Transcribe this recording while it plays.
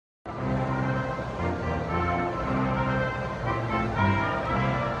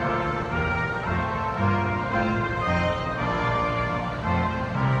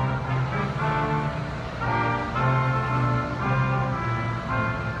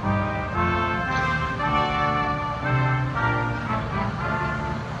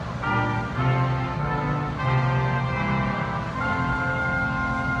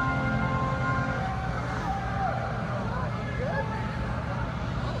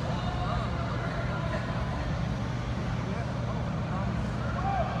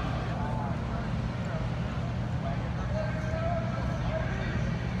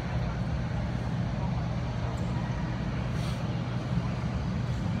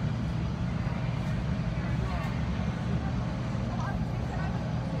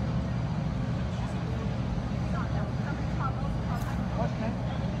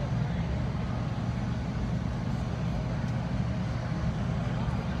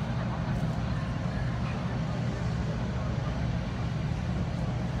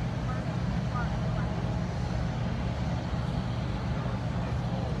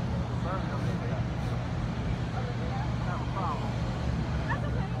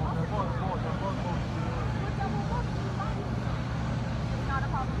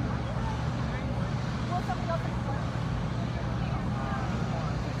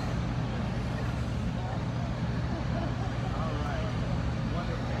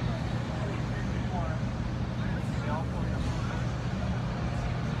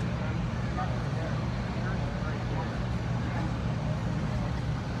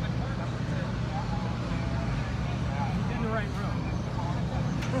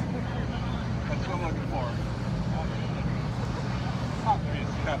I'm looking for. Oh, there he is.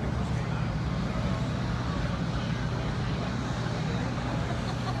 Copy.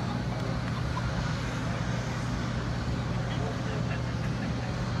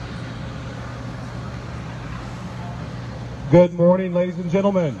 Good morning, ladies and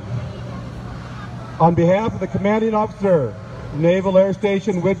gentlemen. On behalf of the Commanding Officer, Naval Air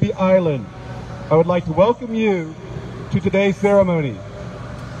Station Whidbey Island, I would like to welcome you to today's ceremony.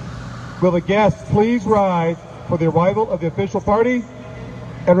 Will the guests please rise for the arrival of the official party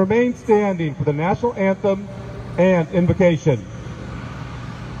and remain standing for the national anthem and invocation.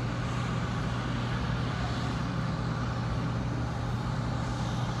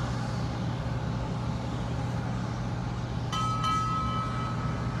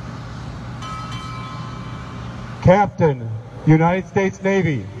 Captain, United States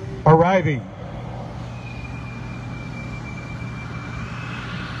Navy, arriving.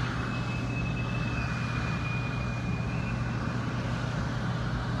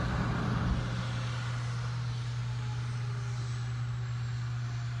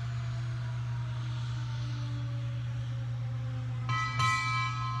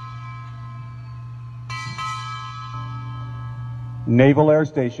 Naval Air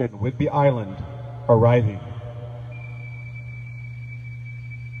Station, Whidbey Island, arriving.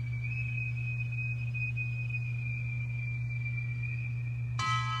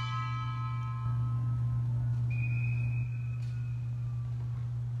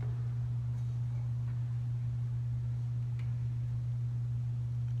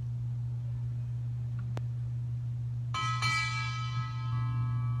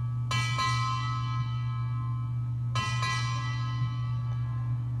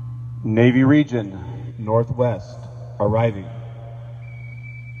 Navy Region, Northwest, arriving.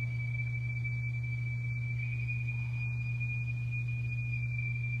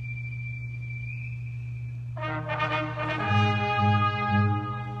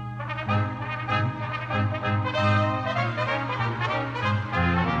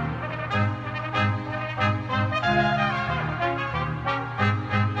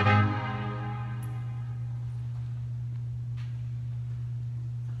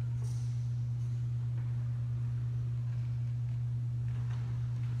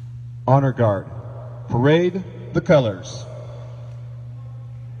 Honor Guard, parade the colors.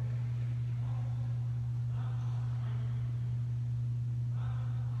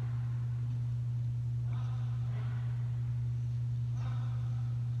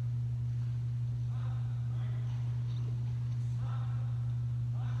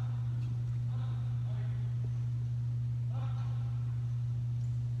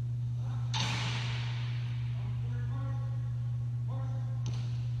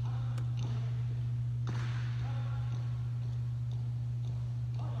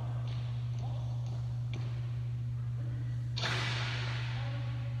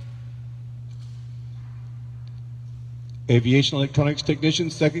 Aviation Electronics Technician,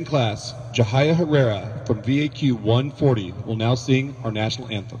 Second Class, Jahia Herrera from VAQ 140 will now sing our national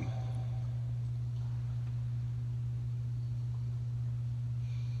anthem.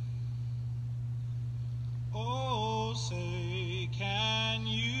 Oh, say, can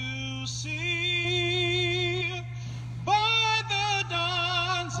you see by the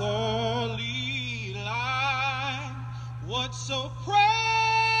dawn's early light what so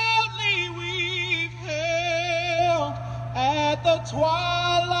proudly we've held at the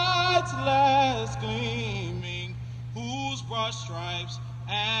twilight's last gleaming, whose broad stripes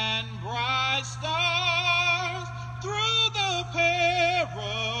and bright stars through the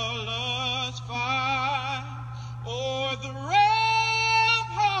perilous fight o'er the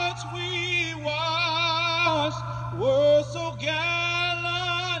ramparts we watched were so gallantly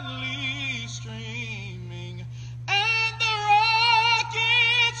streaming, and the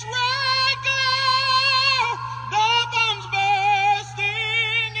rockets' red glow, the bombs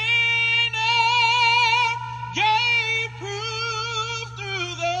bursting in air, gave proof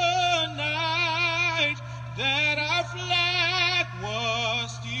through the night that our flag was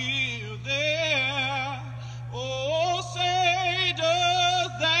still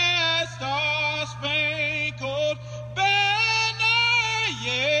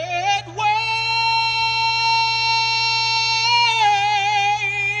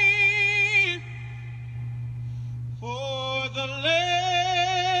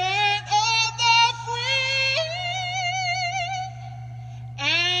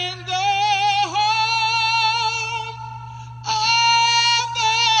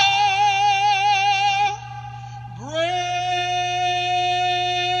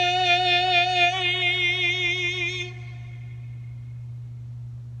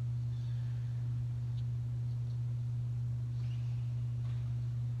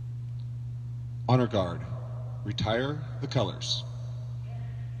Honor Guard, retire the colors.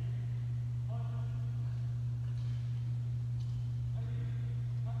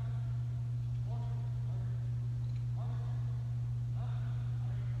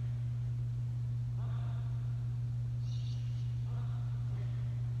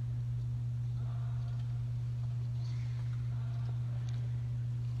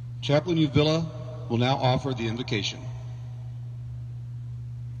 Chaplain Uvilla will now offer the invocation.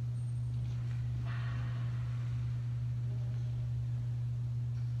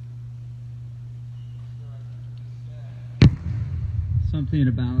 Something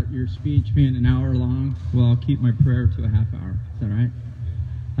about your speech being an hour long. Well, I'll keep my prayer to a half hour. Is that all right?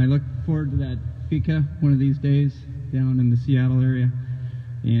 I look forward to that fika one of these days down in the Seattle area.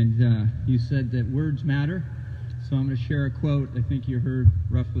 And you said that words matter. So I'm going to share a quote I think you heard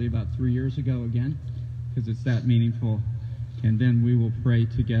roughly about 3 years ago again, because it's that meaningful. And then we will pray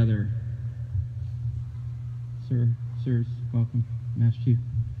together. Sirs, welcome. Master Chief,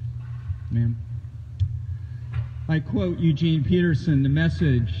 ma'am. I quote Eugene Peterson, the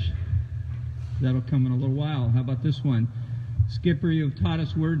message. That'll come in a little while. How about this one? Skipper, you have taught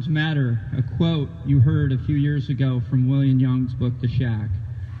us words matter. A quote you heard a few years ago from William Young's book, The Shack.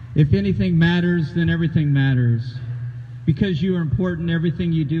 If anything matters, then everything matters. Because you are important,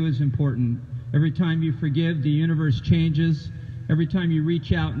 everything you do is important. Every time you forgive, the universe changes. Every time you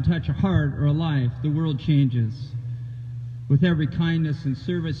reach out and touch a heart or a life, the world changes. With every kindness and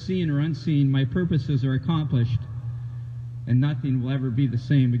service, seen or unseen, my purposes are accomplished, and nothing will ever be the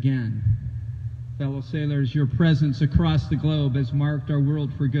same again. Fellow sailors, your presence across the globe has marked our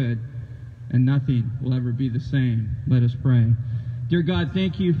world for good, and nothing will ever be the same. Let us pray. Dear God,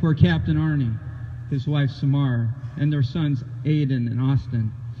 thank you for Captain Arnie, his wife Samar, and their sons Aiden and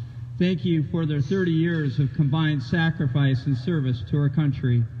Austin. Thank you for their 30 years of combined sacrifice and service to our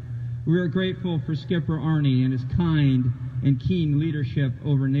country. We are grateful for Skipper Arnie and his kind and keen leadership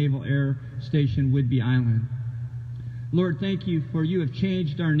over Naval Air Station Whidbey Island. Lord, thank you for you have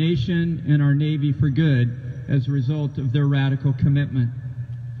changed our nation and our Navy for good as a result of their radical commitment.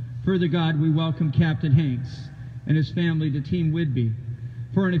 Further, God, we welcome Captain Hanks and his family to Team Whidbey,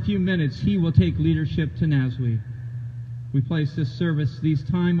 for in a few minutes he will take leadership to NASWI. We place this service, these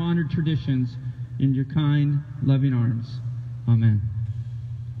time-honored traditions, in your kind, loving arms. Amen.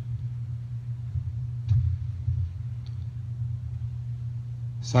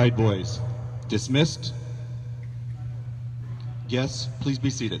 Side boys, dismissed. Yes, please be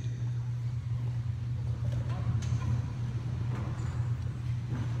seated.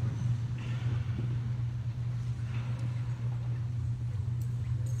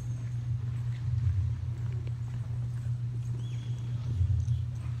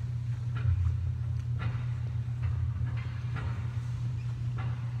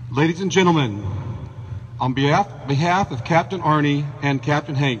 Ladies and gentlemen, on behalf of Captain Arnie and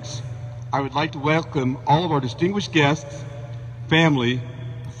Captain Hanks, I would like to welcome all of our distinguished guests, family,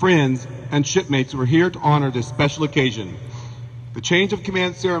 friends, and shipmates who are here to honor this special occasion. The change of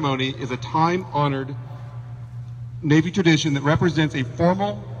command ceremony is a time-honored Navy tradition that represents a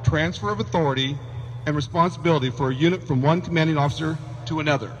formal transfer of authority and responsibility for a unit from one commanding officer to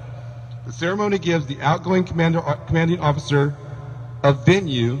another. The ceremony gives the outgoing commanding officer a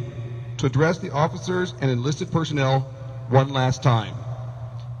venue to address the officers and enlisted personnel one last time.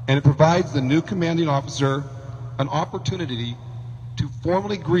 And it provides the new commanding officer an opportunity to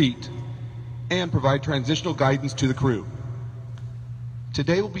formally greet and provide transitional guidance to the crew.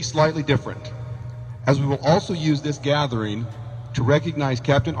 Today will be slightly different, as we will also use this gathering to recognize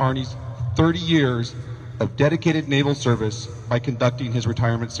Captain Arnie's 30 years of dedicated naval service by conducting his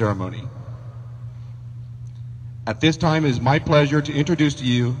retirement ceremony. At this time, it is my pleasure to introduce to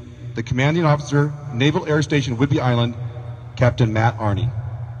you the Commanding Officer, Naval Air Station Whidbey Island, Captain Matt Arnie.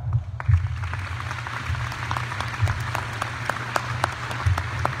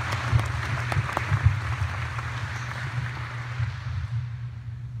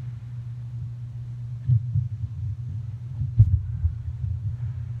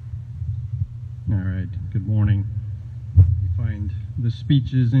 All right, good morning. You find the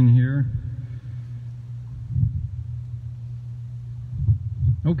speeches in here.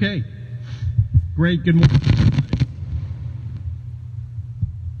 Okay, great, good morning.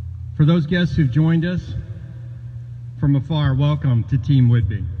 For those guests who've joined us from afar, welcome to Team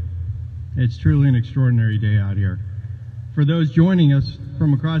Whidbey. It's truly an extraordinary day out here. For those joining us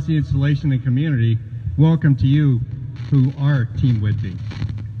from across the installation and community, welcome to you who are Team Whidbey.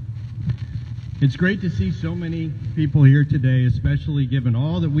 It's great to see so many people here today, especially given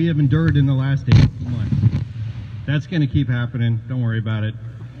all that we have endured in the last 18 months. That's going to keep happening. Don't worry about it.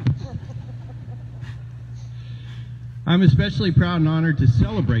 I'm especially proud and honored to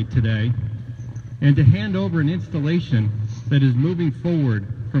celebrate today and to hand over an installation that is moving forward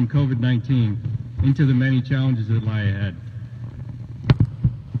from COVID-19 into the many challenges that lie ahead.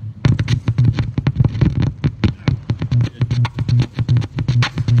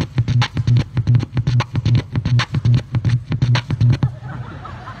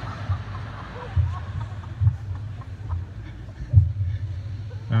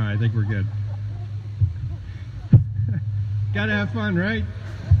 All right, I think we're good. Gotta have fun, right?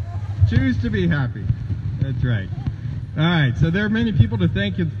 Choose to be happy. That's right. All right, so there are many people to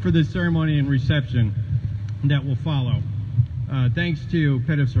thank you for this ceremony and reception that will follow. Thanks to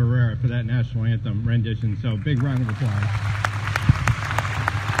Pettis Herrera for that national anthem rendition, so big round of applause.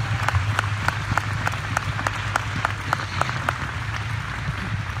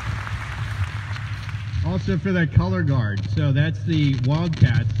 Also for that color guard, so that's the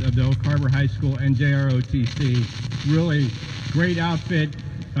Wildcats of the Oak Harbor High School NJROTC. Really great outfit,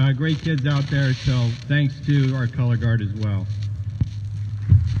 great kids out there, so thanks to our color guard as well.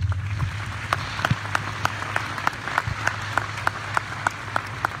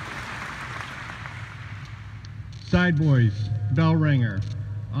 Side boys, bell ringer,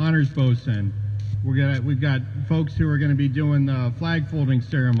 honors bosun. We've got folks who are going to be doing the flag folding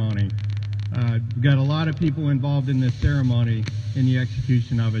ceremony. We've got a lot of people involved in this ceremony, in the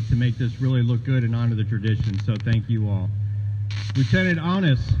execution of it, to make this really look good and honor the tradition, so thank you all. Lieutenant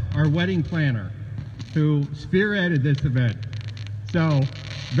Onis, our wedding planner, who spearheaded this event. So,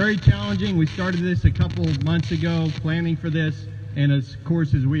 very challenging. We started this a couple months ago, planning for this, and of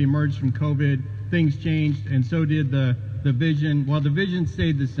course, as we emerged from COVID, things changed, and so did the vision. Well, the vision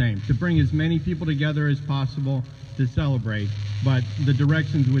stayed the same, to bring as many people together as possible to celebrate, but the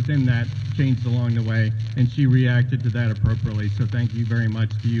directions within that changed along the way, and she reacted to that appropriately, so thank you very much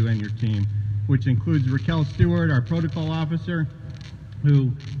to you and your team, which includes Raquel Stewart, our protocol officer,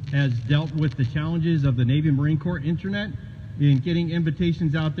 who has dealt with the challenges of the Navy Marine Corps intranet in getting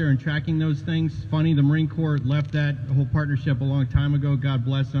invitations out there and tracking those things. Funny, the Marine Corps left that whole partnership a long time ago, God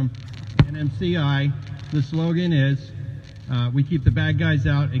bless them. And MCI, the slogan is, we keep the bad guys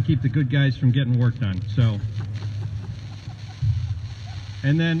out and keep the good guys from getting work done. So,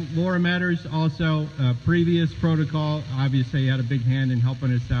 and then Laura Matters, also previous protocol, obviously had a big hand in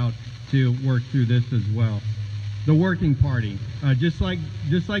helping us out to work through this as well. The working party, just like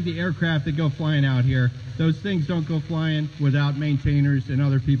the aircraft that go flying out here, those things don't go flying without maintainers and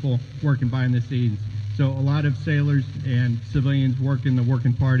other people working behind the scenes. So a lot of sailors and civilians work in the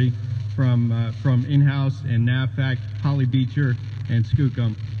working party from in-house and NAVFAC, Holly Beecher, and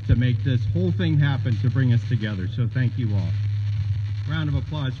Skookum to make this whole thing happen, to bring us together. So thank you all. Round of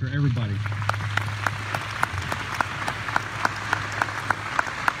applause for everybody.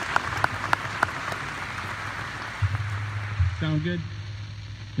 Sound good?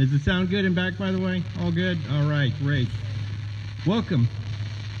 Does it sound good in back, by the way? All good? All right, great. Welcome.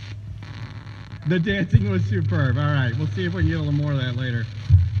 The dancing was superb. All right, we'll see if we can get a little more of that later.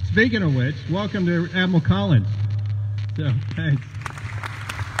 Speaking of which, welcome to Admiral Collins. So, thanks.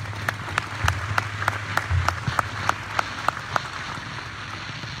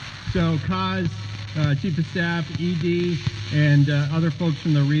 So, Kaz, Chief of Staff, ED, and other folks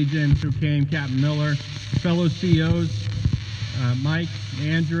from the region who came, Captain Miller, fellow COs, Mike,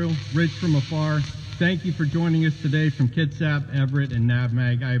 Andrew, Rich from afar, thank you for joining us today from Kitsap, Everett, and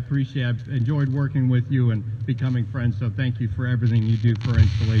NAVMAG. I appreciate it. I've enjoyed working with you and becoming friends, so thank you for everything you do for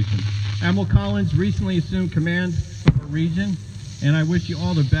installation. Admiral Collins recently assumed command of our region, and I wish you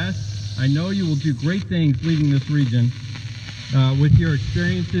all the best. I know you will do great things leading this region with your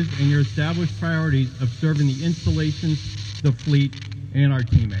experiences and your established priorities of serving the installations, the fleet, and our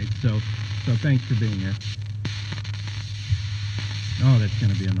teammates. So thanks for being here. Oh, that's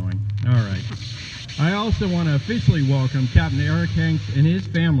going to be annoying. All right. I also want to officially welcome Captain Eric Hanks and his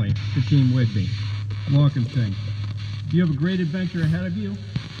family to Team Whidbey. Welcome, Shanks. You have a great adventure ahead of you.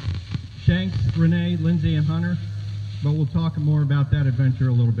 Shanks, Renee, Lindsay, and Hunter, but we'll talk more about that adventure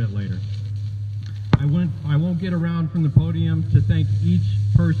a little bit later. I won't get around from the podium to thank each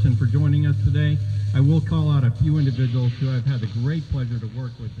person for joining us today. I will call out a few individuals who I've had the great pleasure to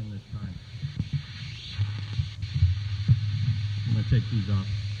work with in this time. I'm going to take these off.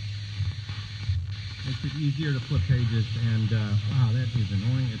 Makes it easier to flip pages, and wow, that is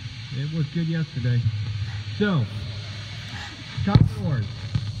annoying. It was good yesterday. So, Commodores,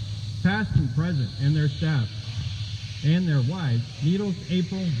 past and present, and their staff, and their wives, Needles,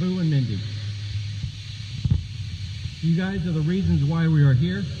 April, Boo, and Mindy. You guys are the reasons why we are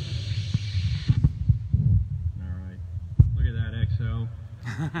here. All right, look at that XO.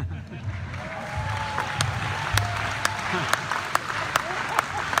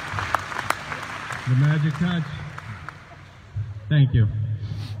 The magic touch. Thank you.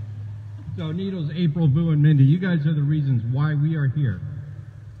 So Needles, April, Boo, and Mindy, you guys are the reasons why we are here.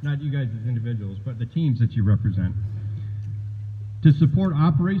 Not you guys as individuals, but the teams that you represent. To support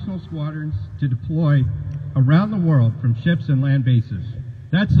operational squadrons to deploy around the world from ships and land bases.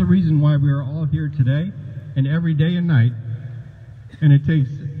 That's the reason why we are all here today and every day and night. And it takes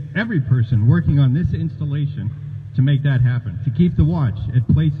every person working on this installation to make that happen, to keep the watch at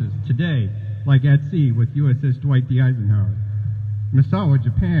places today like at sea with USS Dwight D. Eisenhower, Misawa,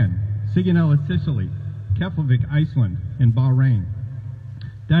 Japan, Sigonella, Sicily, Keflavik, Iceland, and Bahrain.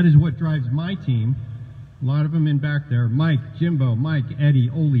 That is what drives my team, a lot of them in back there, Mike, Jimbo, Mike, Eddie,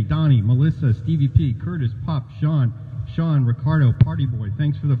 Oli, Donnie, Melissa, Stevie P, Curtis, Pop, Sean, Ricardo, Party Boy,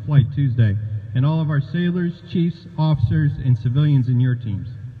 thanks for the flight Tuesday, and all of our sailors, chiefs, officers, and civilians in your teams.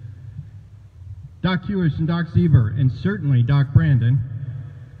 Doc Hewish and Doc Zieber, and certainly Doc Brandon,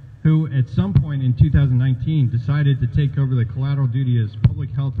 who at some point in 2019 decided to take over the collateral duty as Public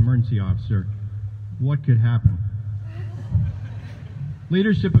Health Emergency Officer. What could happen?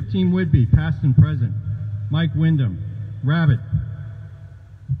 Leadership of Team Whidbey, past and present. Mike Wyndham, Rabbit.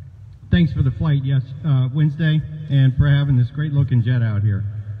 Thanks for the flight Wednesday, and for having this great looking jet out here.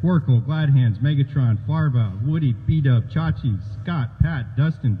 Workle, Gladhands, Megatron, Farva, Woody, B-Dub, Chachi, Scott, Pat,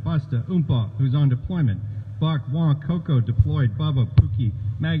 Dustin, Busta, Oompa, who's on deployment, Buck, Wonk, Coco, deployed, Bubba, Pookie,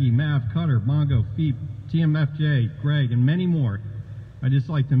 Maggie, Mav, Cutter, Mongo, Feep, TMFJ, Greg, and many more. I just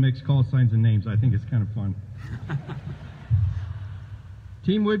like to mix call signs and names. I think it's kind of fun.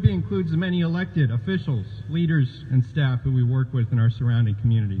 Team Whidbey includes the many elected officials, leaders, and staff who we work with in our surrounding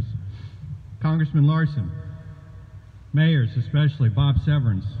communities. Congressman Larson, mayors especially, Bob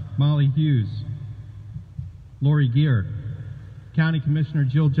Severance, Molly Hughes, Lori Gear, County Commissioner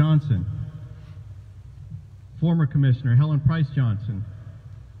Jill Johnson, former Commissioner Helen Price Johnson,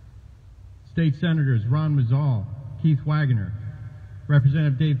 State Senators Ron Mazzal, Keith Wagoner,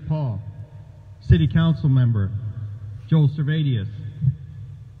 Representative Dave Paul, City Council Member Joel Servadius,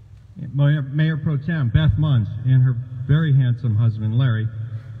 Mayor Pro Tem Beth Munns and her very handsome husband Larry,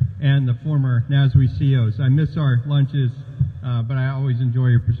 and the former NAS Whidbey CEOs. I miss our lunches, but I always enjoy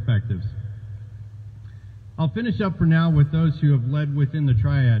your perspectives. I'll finish up for now with those who have led within the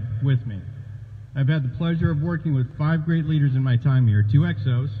triad with me. I've had the pleasure of working with 5 great leaders in my time here, 2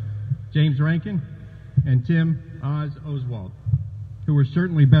 XOs, James Rankin and Tim Oz Oswald, who were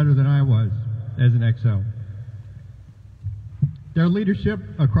certainly better than I was as an XO. Their leadership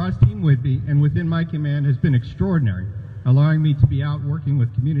across Team Whidbey and within my command has been extraordinary, allowing me to be out working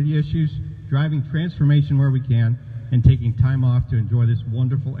with community issues, driving transformation where we can, and taking time off to enjoy this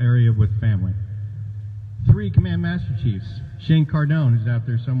wonderful area with family. 3 Command Master Chiefs, Shane Cardone, who's out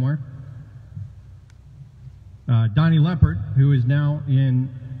there somewhere, Donnie Leppert, who is now in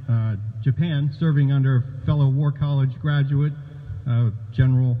Japan, serving under fellow War College graduate,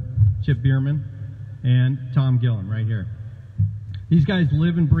 General Chip Bierman, and Tom Gillen, right here. These guys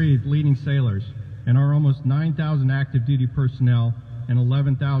live and breathe leading sailors, and our almost 9,000 active duty personnel and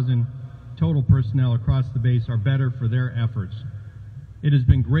 11,000 total personnel across the base are better for their efforts. It has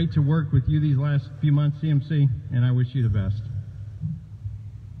been great to work with you these last few months, CMC, and I wish you the best.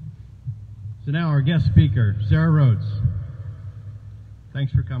 So now our guest speaker, Sarah Rhodes.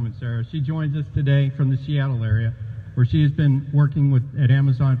 Thanks for coming, Sarah. She joins us today from the Seattle area, where she has been working at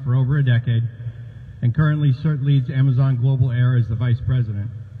Amazon for over a decade, and currently leads Amazon Global Air as the Vice President.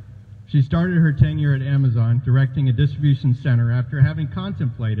 She started her tenure at Amazon directing a distribution center after having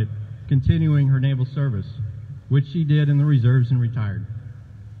contemplated continuing her naval service, which she did in the reserves and retired.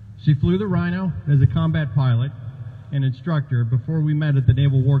 She flew the Rhino as a combat pilot and instructor before we met at the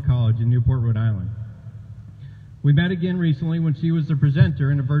Naval War College in Newport, Rhode Island. We met again recently when she was the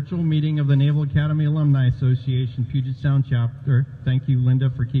presenter in a virtual meeting of the Naval Academy Alumni Association Puget Sound chapter. Thank you, Linda,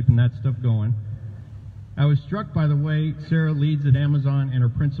 for keeping that stuff going. I was struck by the way Sarah leads at Amazon and her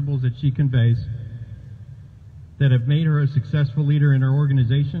principles that she conveys that have made her a successful leader in her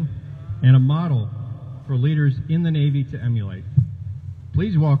organization and a model for leaders in the Navy to emulate.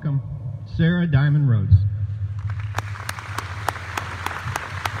 Please welcome Sarah Diamond Rhodes.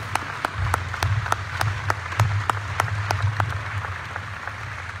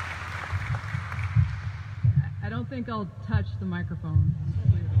 I don't think I'll touch the microphone.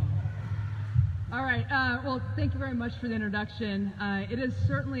 All right, well, thank you very much for the introduction. It is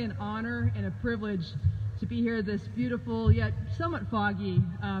certainly an honor and a privilege to be here this beautiful yet somewhat foggy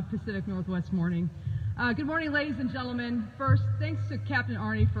Pacific Northwest morning. Good morning, ladies and gentlemen. First, thanks to Captain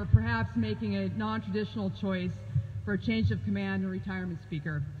Arnie for perhaps making a non-traditional choice for a change of command and retirement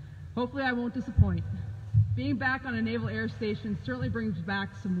speaker. Hopefully I won't disappoint. Being back on a naval air station certainly brings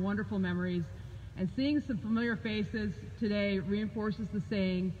back some wonderful memories, And seeing some familiar faces today reinforces the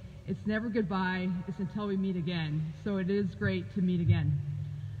saying, it's never goodbye, it's until we meet again. So it is great to meet again.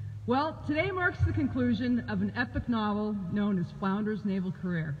 Well, today marks the conclusion of an epic novel known as Flounder's naval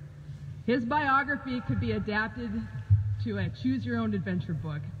career. His biography could be adapted to a choose-your-own-adventure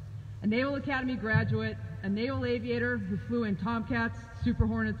book. A Naval Academy graduate, a naval aviator who flew in Tomcats, Super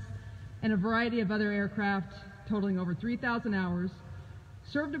Hornets, and a variety of other aircraft totaling over 3,000 hours,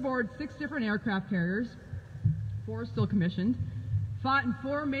 served aboard 6 different aircraft carriers, 4 still commissioned, fought in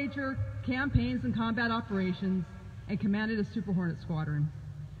 4 major campaigns and combat operations, and commanded a Super Hornet squadron.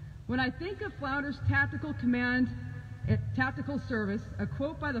 When I think of Flounder's tactical service, a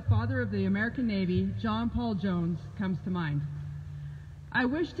quote by the father of the American Navy, John Paul Jones, comes to mind. I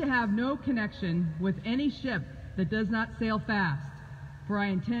wish to have no connection with any ship that does not sail fast, for I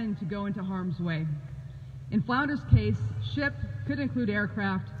intend to go into harm's way. In Flounder's case, ship could include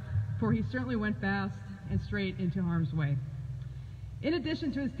aircraft, for he certainly went fast and straight into harm's way. In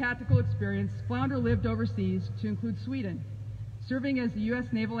addition to his tactical experience, Flounder lived overseas, to include Sweden, serving as the U.S.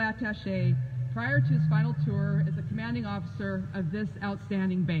 Naval Attaché prior to his final tour as a commanding officer of this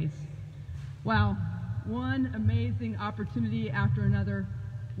outstanding base. Wow, one amazing opportunity after another.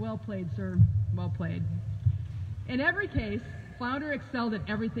 Well played, sir, well played. In every case, Flounder excelled at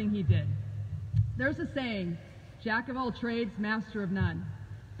everything he did. There's a saying, jack of all trades, master of none.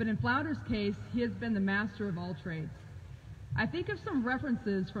 But in Flounder's case, he has been the master of all trades. I think of some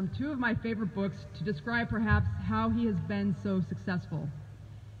references from 2 of my favorite books to describe perhaps how he has been so successful.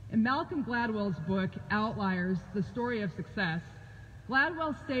 In Malcolm Gladwell's book, Outliers, The Story of Success,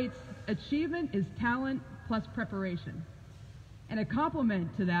 Gladwell states, achievement is talent plus preparation. And a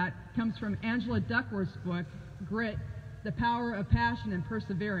compliment to that comes from Angela Duckworth's book, Grit, The Power of Passion and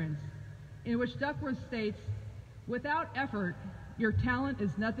Perseverance, in which Duckworth states, without effort, your talent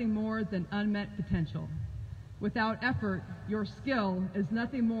is nothing more than unmet potential. Without effort, your skill is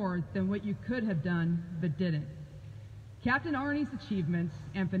nothing more than what you could have done but didn't. Captain Arnie's achievements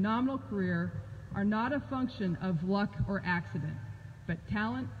and phenomenal career are not a function of luck or accident, but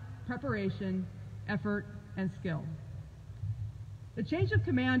talent, preparation, effort, and skill. The change of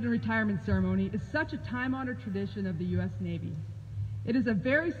command and retirement ceremony is such a time-honored tradition of the U.S. Navy. It is a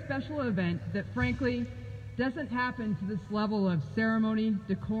very special event that, frankly, doesn't happen to this level of ceremony,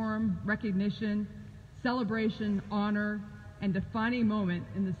 decorum, recognition, celebration, honor, and defining moment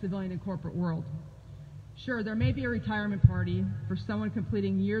in the civilian and corporate world. Sure, there may be a retirement party for someone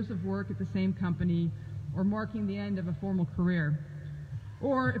completing years of work at the same company or marking the end of a formal career.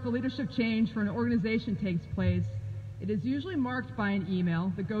 Or if a leadership change for an organization takes place, it is usually marked by an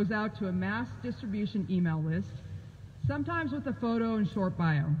email that goes out to a mass distribution email list, sometimes with a photo and short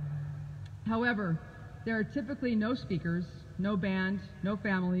bio. However, there are typically no speakers, no band, no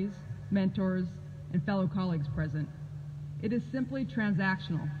families, mentors, and fellow colleagues present. It is simply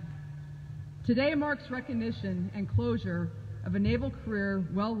transactional. Today marks recognition and closure of a naval career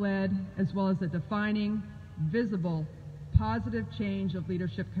well led, as well as a defining, visible, positive change of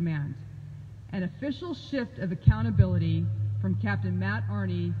leadership command. An official shift of accountability from Captain Matt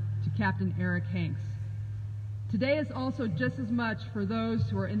Arnie to Captain Eric Hanks. Today is also just as much for those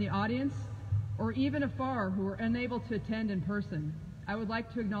who are in the audience or even afar who are unable to attend in person. I would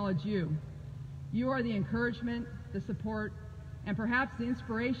like to acknowledge you. You are the encouragement, the support, and perhaps the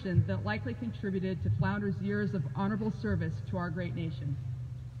inspiration that likely contributed to Flounder's years of honorable service to our great nation.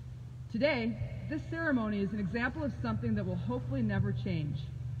 Today, this ceremony is an example of something that will hopefully never change.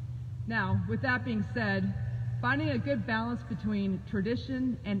 Now, with that being said, finding a good balance between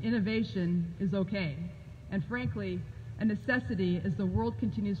tradition and innovation is okay, and frankly, a necessity as the world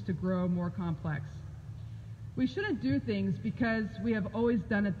continues to grow more complex. We shouldn't do things because we have always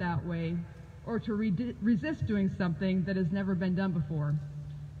done it that way, or to resist doing something that has never been done before.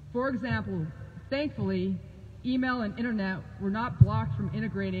 For example, thankfully, email and internet were not blocked from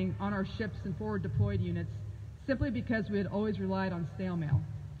integrating on our ships and forward deployed units simply because we had always relied on snail mail.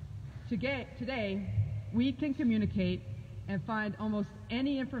 Today, we can communicate and find almost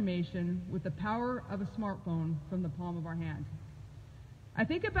any information with the power of a smartphone from the palm of our hand. I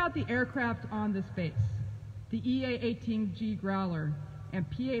think about the aircraft on this base, the EA-18G Growler and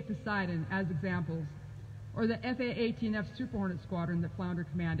PA Poseidon as examples, or the FA-18F Super Hornet squadron that Flounder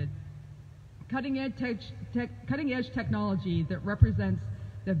commanded. Cutting-edge technology that represents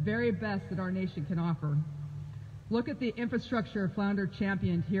the very best that our nation can offer. Look at the infrastructure Flounder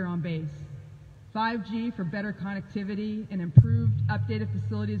championed here on base. 5G for better connectivity and improved, updated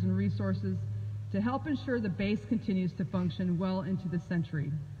facilities and resources to help ensure the base continues to function well into the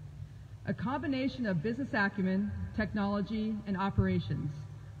century. A combination of business acumen, technology, and operations,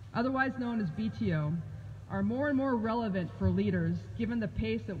 otherwise known as BTO, are more and more relevant for leaders given the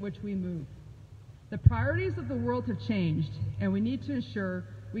pace at which we move. The priorities of the world have changed, and we need to ensure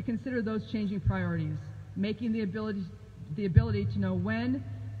we consider those changing priorities, making the ability to know when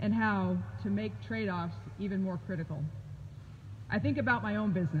and how to make trade-offs even more critical. I think about my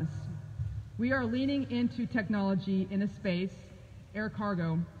own business. We are leaning into technology in a space, air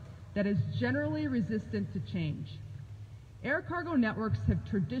cargo, that is generally resistant to change. Air cargo networks have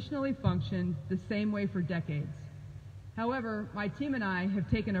traditionally functioned the same way for decades. However, my team and I have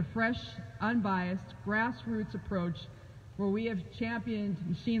taken a fresh, unbiased, grassroots approach where we have championed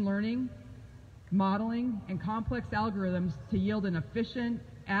machine learning, modeling, and complex algorithms to yield an efficient,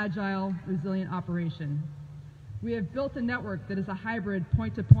 agile, resilient operation. We have built a network that is a hybrid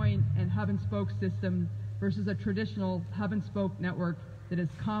point-to-point and hub-and-spoke system versus a traditional hub-and-spoke network that is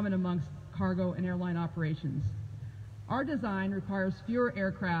common amongst cargo and airline operations. Our design requires fewer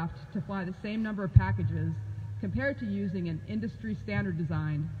aircraft to fly the same number of packages compared to using an industry-standard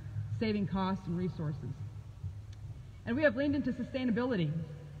design, saving costs and resources. And we have leaned into sustainability.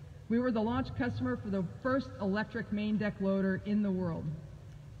 We were the launch customer for the first electric main deck loader in the world.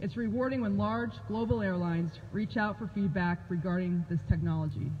 It's rewarding when large global airlines reach out for feedback regarding this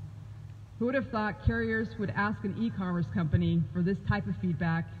technology. Who would have thought carriers would ask an e-commerce company for this type of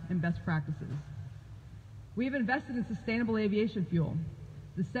feedback and best practices? We've invested in sustainable aviation fuel.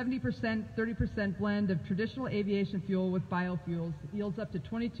 The 70%, 30% blend of traditional aviation fuel with biofuels yields up to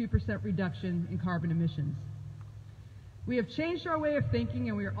 22% reduction in carbon emissions. We have changed our way of thinking,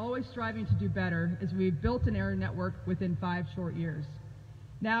 and we are always striving to do better as we've built an air network within 5 short years.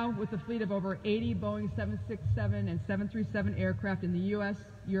 Now, with a fleet of over 80 Boeing 767 and 737 aircraft in the US,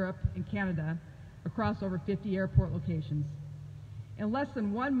 Europe, and Canada across over 50 airport locations. In less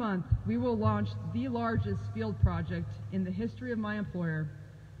than 1 month, we will launch the largest field project in the history of my employer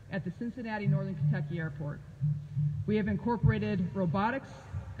at the Cincinnati Northern Kentucky Airport. We have incorporated robotics,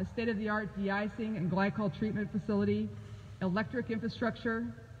 a state-of-the-art de-icing and glycol treatment facility, electric infrastructure,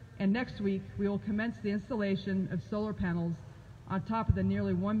 and next week we will commence the installation of solar panels on top of the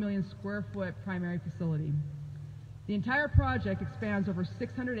nearly 1 million square foot primary facility. The entire project expands over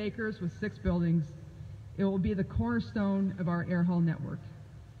 600 acres with 6 buildings. It will be the cornerstone of our air hull network.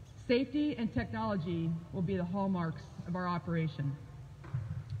 Safety and technology will be the hallmarks of our operation.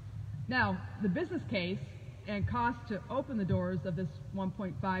 Now, the business case and cost to open the doors of this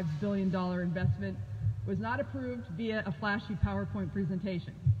 $1.5 billion investment was not approved via a flashy PowerPoint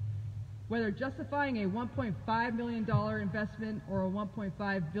presentation. Whether justifying a $1.5 million investment or a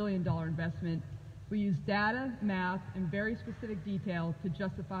 $1.5 billion investment, we use data, math, and very specific detail to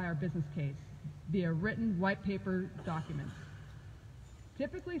justify our business case via written white paper documents.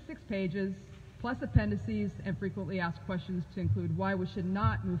 Typically 6 pages, plus appendices and frequently asked questions to include why we should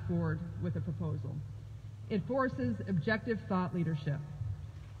not move forward with a proposal. It forces objective thought leadership.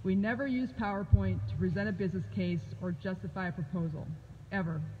 We never use PowerPoint to present a business case or justify a proposal,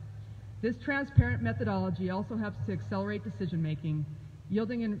 ever. This transparent methodology also helps to accelerate decision-making,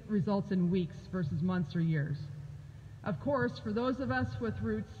 yielding results in weeks versus months or years. Of course, for those of us with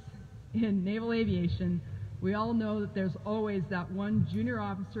roots in naval aviation, we all know that there's always that one junior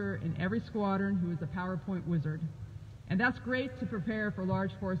officer in every squadron who is a PowerPoint wizard. And that's great to prepare for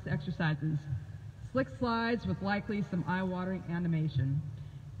large force exercises. Slick slides with likely some eye-watering animation.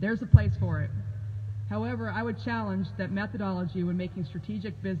 There's a place for it. However, I would challenge that methodology when making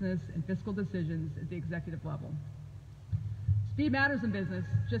strategic business and fiscal decisions at the executive level. Speed matters in business,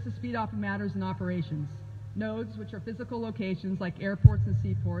 just as speed often matters in operations. Nodes, which are physical locations like airports and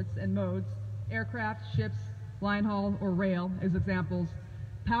seaports, and modes, aircraft, ships, line haul, or rail, as examples,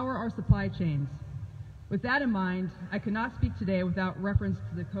 power our supply chains. With that in mind, I could not speak today without reference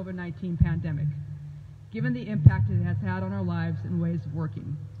to the COVID-19 pandemic, given the impact it has had on our lives and ways of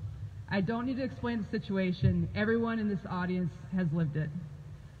working. I don't need to explain the situation. Everyone in this audience has lived it.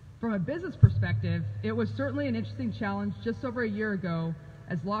 From a business perspective, it was certainly an interesting challenge just over a year ago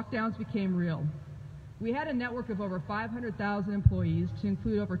as lockdowns became real. We had a network of over 500,000 employees to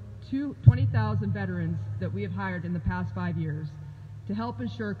include over 20,000 veterans that we have hired in the past 5 years to help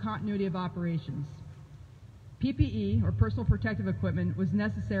ensure continuity of operations. PPE, or personal protective equipment, was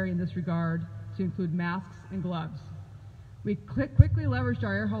necessary in this regard to include masks and gloves. We quickly leveraged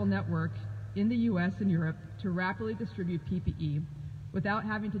our air hull network in the US and Europe to rapidly distribute PPE without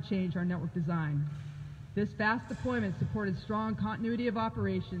having to change our network design. This fast deployment supported strong continuity of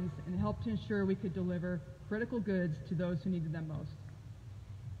operations and helped to ensure we could deliver critical goods to those who needed them most.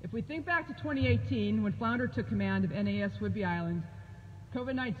 If we think back to 2018, when Flounder took command of NAS Whidbey Island,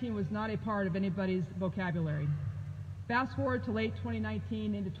 COVID-19 was not a part of anybody's vocabulary. Fast forward to late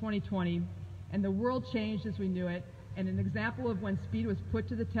 2019 into 2020, and the world changed as we knew it, and an example of when speed was put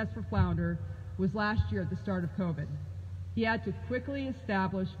to the test for Flounder was last year at the start of COVID. He had to quickly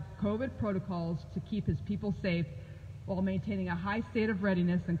establish COVID protocols to keep his people safe while maintaining a high state of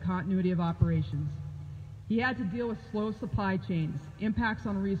readiness and continuity of operations. He had to deal with slow supply chains, impacts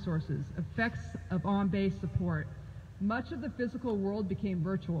on resources, effects of on-base support. Much of the physical world became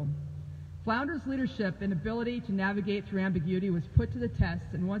virtual. Flounder's leadership and ability to navigate through ambiguity was put to the test,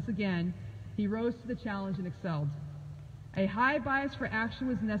 and once again, he rose to the challenge and excelled. A high bias for action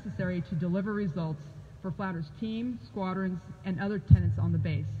was necessary to deliver results for Flounder's team, squadrons, and other tenants on the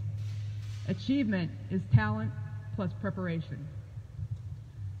base. Achievement is talent plus preparation.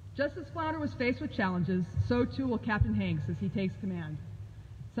 Just as Flounder was faced with challenges, so too will Captain Hanks as he takes command.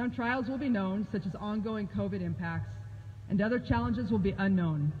 Some trials will be known, such as ongoing COVID impacts, and other challenges will be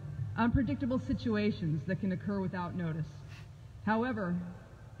unknown, unpredictable situations that can occur without notice. However,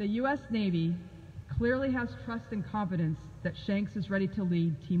 the U.S. Navy clearly has trust and confidence that Shanks is ready to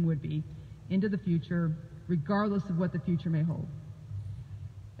lead Team Whidbey into the future, regardless of what the future may hold.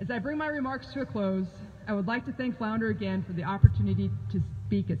 As I bring my remarks to a close, I would like to thank Flounder again for the opportunity to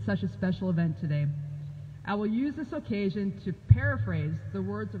speak at such a special event today. I will use this occasion to paraphrase the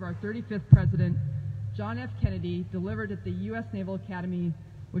words of our 35th President, John F. Kennedy, delivered at the U.S. Naval Academy,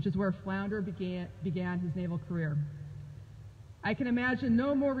 which is where Flounder began his naval career. I can imagine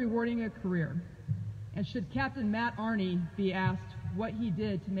no more rewarding a career, and should Captain Matt Arney be asked what he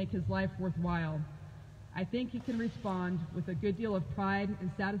did to make his life worthwhile, I think he can respond with a good deal of pride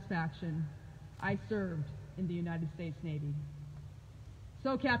and satisfaction: I served in the United States Navy.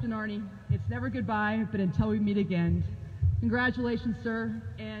 So, Captain Arney, it's never goodbye, but until we meet again, congratulations, sir,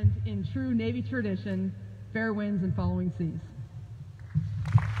 and in true Navy tradition, fair winds and following seas.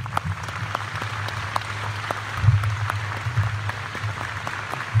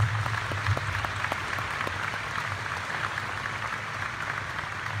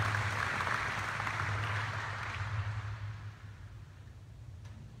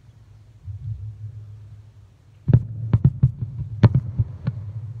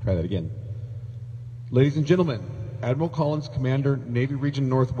 Try that again. Ladies and gentlemen, Admiral Collins, Commander, Navy Region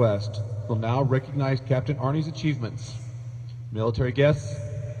Northwest, will now recognize Captain Arney's achievements. Military guests,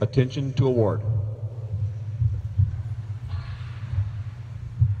 attention to award.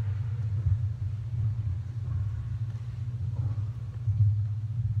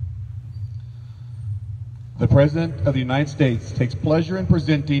 The President of the United States takes pleasure in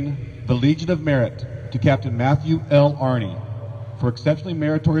presenting the Legion of Merit to Captain Matthew L. Arney for exceptionally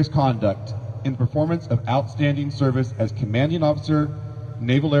meritorious conduct in performance of outstanding service as Commanding Officer,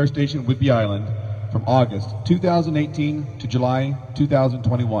 Naval Air Station Whidbey Island from August 2018 to July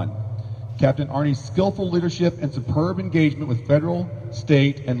 2021. Captain Arney's skillful leadership and superb engagement with federal,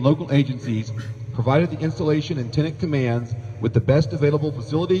 state, and local agencies provided the installation and tenant commands with the best available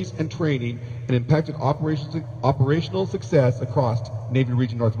facilities and training and impacted operational success across Navy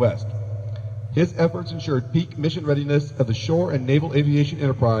Region Northwest. His efforts ensured peak mission readiness of the shore and naval aviation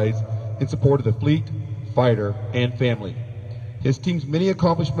enterprise in support of the fleet, fighter, and family. His team's many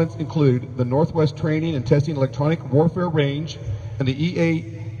accomplishments include the Northwest Training and Testing Electronic Warfare Range and the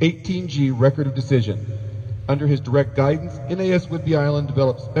EA-18G Record of Decision. Under his direct guidance, NAS Whidbey Island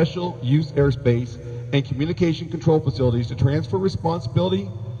developed special use airspace and communication control facilities to transfer responsibility,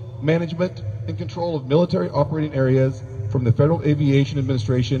 management, and control of military operating areas from the Federal Aviation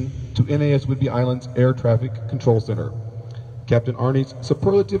Administration to NAS Whidbey Island's Air Traffic Control Center. Captain Arney's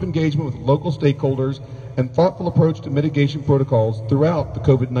superlative engagement with local stakeholders and thoughtful approach to mitigation protocols throughout the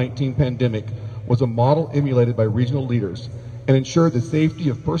COVID-19 pandemic was a model emulated by regional leaders and ensured the safety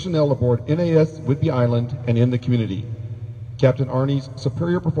of personnel aboard NAS Whidbey Island and in the community. Captain Arney's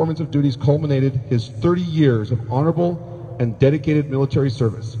superior performance of duties culminated his 30 years of honorable and dedicated military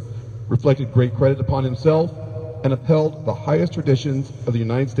service, reflected great credit upon himself, and upheld the highest traditions of the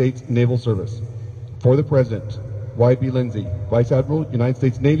United States Naval Service. For the President, Y.B. Lindsay, Vice Admiral, United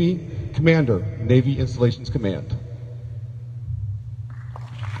States Navy, Commander, Navy Installations Command.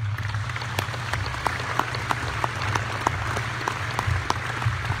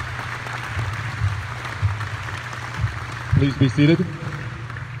 Please be seated.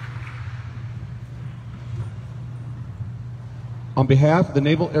 On behalf of the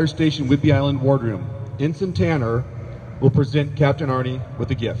Naval Air Station Whidbey Island Wardroom, Ensign Tanner will present Captain Arney with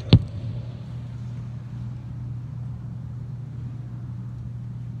a gift.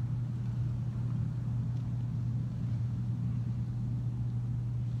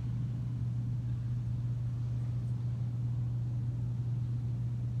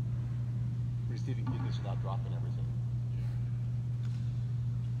 Receiving this without dropping everything.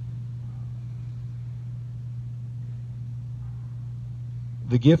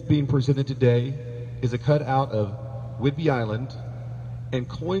 The gift being presented today is a cutout of Whidbey Island and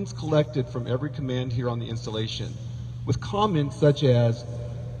coins collected from every command here on the installation, with comments such as,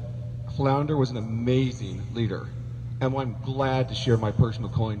 Flounder was an amazing leader, and I'm glad to share my personal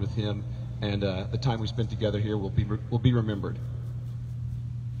coin with him, and the time we spent together here will be remembered.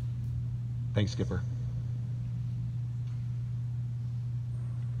 Thanks, Skipper.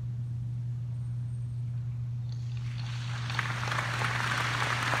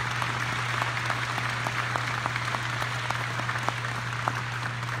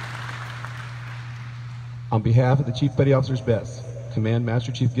 On behalf of the Chief Petty Officer's Best, Command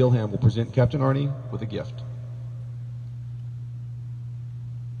Master Chief Gilham will present Captain Arnie with a gift.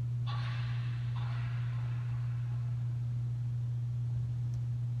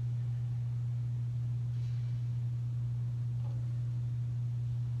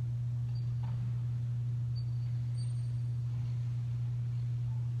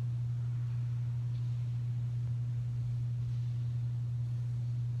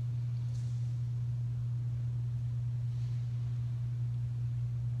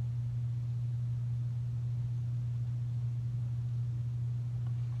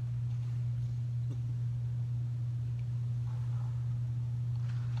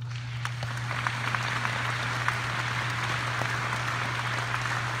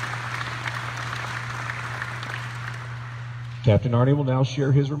 Captain Arnie will now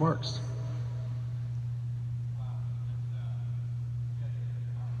share his remarks.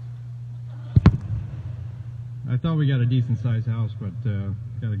 I thought we got a decent sized house, but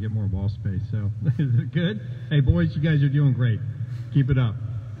got to get more wall space. So is it good? Hey boys, you guys are doing great. Keep it up.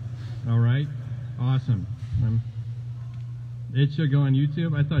 All right, awesome. It should go on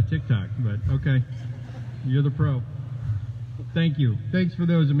YouTube. I thought TikTok, but okay. You're the pro. Thank you. Thanks for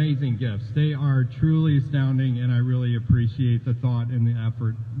those amazing gifts. They are truly astounding, and I really appreciate the thought and the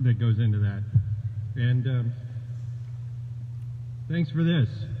effort that goes into that. And thanks for this.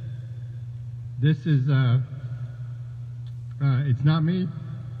 This is, it's not me.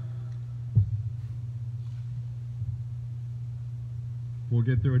 We'll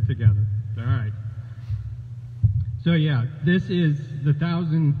get through it together. All right. So yeah, this is the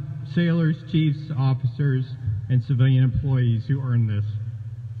 1,000 sailors, chiefs, officers, and civilian employees who earned this.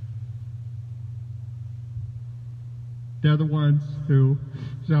 They're the ones who,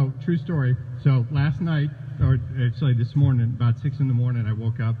 so true story. So last night, or actually this morning, about 6 in the morning, I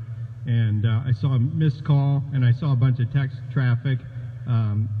woke up and I saw a missed call and I saw a bunch of text traffic.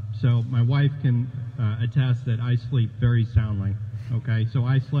 So my wife can attest that I sleep very soundly. Okay, so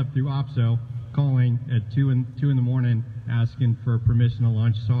I slept through OPSO, calling at 2 in the morning, asking for permission to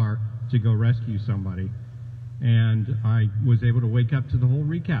launch SAR to go rescue somebody. And I was able to wake up to the whole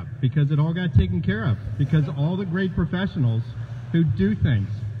recap because it all got taken care of, because all the great professionals who do things.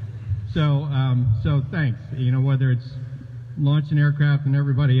 So, so thanks. You know, whether it's launching aircraft and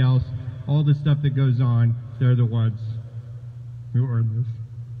everybody else, all the stuff that goes on, they're the ones who earn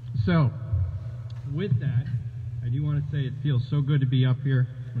this. So, with that, I do want to say it feels so good to be up here.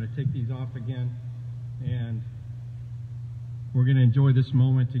 I'm going to take these off again, and we're going to enjoy this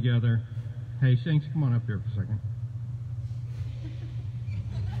moment together. Hey, Shanks, come on up here for a second.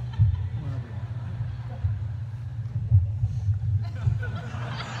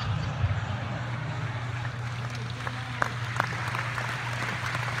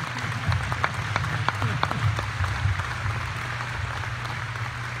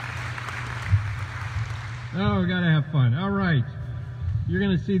 Oh, we gotta have fun. All right. You're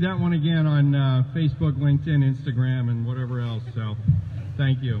gonna see that one again on Facebook, LinkedIn, Instagram, and whatever else, so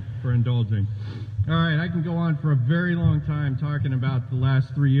thank you for indulging. All right, I can go on for a very long time talking about the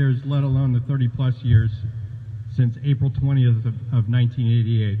last 3 years, let alone the 30-plus years since April 20th of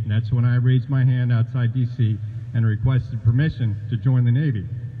 1988. And that's when I raised my hand outside D.C. and requested permission to join the Navy.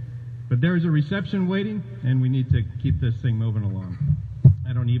 But there's a reception waiting, and we need to keep this thing moving along.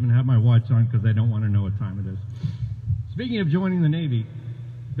 I don't even have my watch on because I don't want to know what time it is. Speaking of joining the Navy,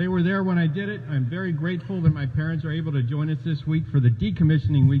 they were there when I did it. I'm very grateful that my parents are able to join us this week for the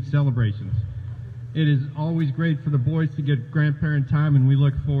Decommissioning Week celebrations. It is always great for the boys to get grandparent time, and we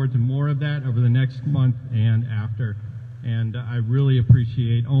look forward to more of that over the next month and after. And I really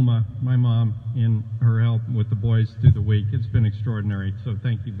appreciate Oma, my mom, in her help with the boys through the week. It's been extraordinary, so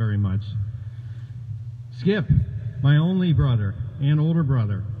thank you very much. Skip, my only brother and older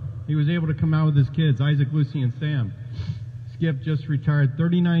brother, he was able to come out with his kids, Isaac, Lucy, and Sam. Skip just retired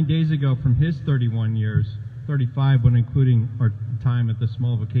 39 days ago from his 31 years, 35 when including our time at the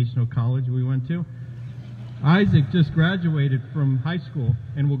small vocational college we went to. Isaac just graduated from high school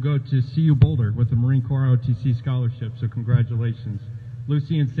and will go to CU Boulder with the Marine Corps OTC scholarship, so congratulations.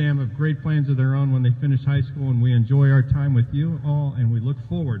 Lucy and Sam have great plans of their own when they finish high school, and we enjoy our time with you all, and we look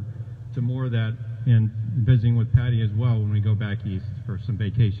forward to more of that and visiting with Patty as well when we go back east for some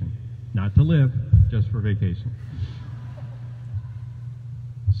vacation. Not to live, just for vacation.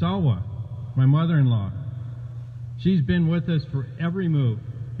 Salwa, my mother-in-law, she's been with us for every move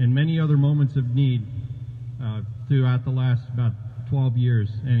and many other moments of need throughout the last about 12 years,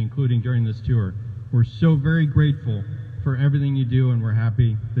 and including during this tour. We're so very grateful for everything you do, and we're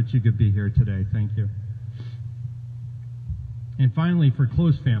happy that you could be here today. Thank you. And finally, for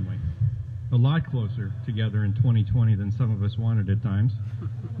close family, a lot closer together in 2020 than some of us wanted at times,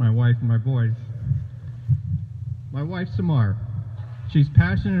 my wife and my boys. My wife, Samar, she's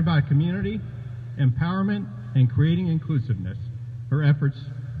passionate about community, empowerment, and creating inclusiveness. Her efforts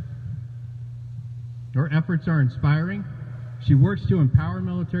are inspiring. She works to empower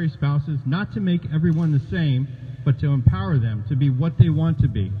military spouses, not to make everyone the same, but to empower them to be what they want to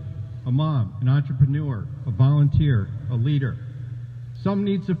be: a mom, an entrepreneur, a volunteer, a leader. Some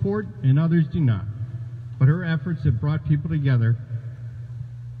need support and others do not, but her efforts have brought people together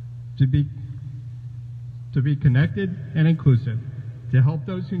to be connected and inclusive, to help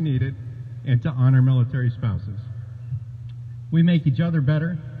those who need it, and to honor military spouses. We make each other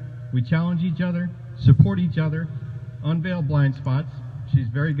better, we challenge each other, support each other, unveil blind spots. She's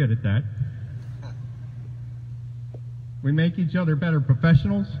very good at that. We make each other better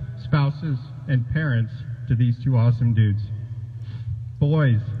professionals, spouses, and parents to these two awesome dudes.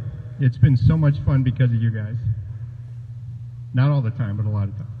 Boys, it's been so much fun because of you guys. Not all the time, but a lot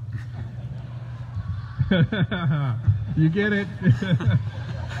of time. You get it?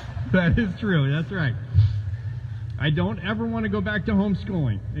 That is true, that's right. I don't ever want to go back to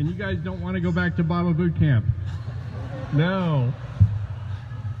homeschooling, and you guys don't want to go back to Bible boot camp. No.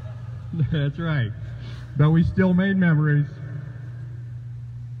 That's right. But we still made memories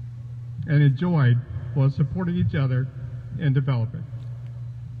and enjoyed while supporting each other and developing.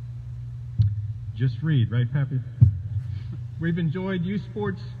 Just read, right, Pappy? We've enjoyed youth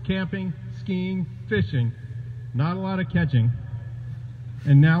sports, camping, skiing, fishing, not a lot of catching,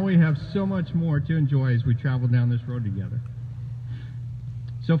 and now we have so much more to enjoy as we travel down this road together.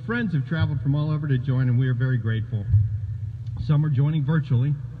 So friends have traveled from all over to join, and we are very grateful. Some are joining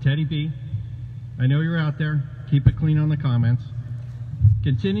virtually. Teddy B, I know you're out there. Keep it clean on the comments.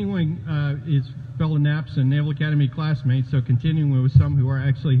 Continuing is fellow NAPS and Naval Academy classmates, so continuing with some who are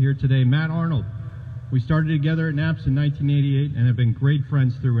actually here today. Matt Arnold. We started together at NAPS in 1988 and have been great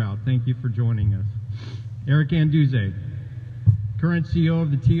friends throughout. Thank you for joining us. Eric Anduze, current CEO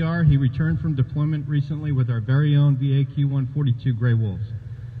of the TR. He returned from deployment recently with our very own VAQ-142 Gray Wolves.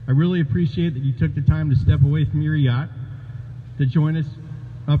 I really appreciate that you took the time to step away from your yacht to join us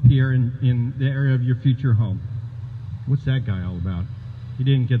up here in the area of your future home. What's that guy all about? He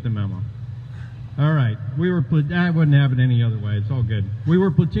didn't get the memo. All right, I wouldn't have it any other way. It's all good. We were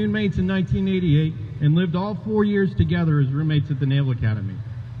platoon mates in 1988 and lived all 4 years together as roommates at the Naval Academy.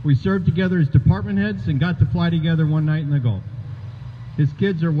 We served together as department heads and got to fly together one night in the Gulf. His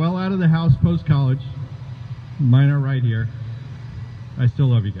kids are well out of the house post-college. Mine are right here. I still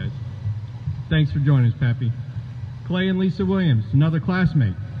love you guys. Thanks for joining us, Pappy. Clay and Lisa Williams, another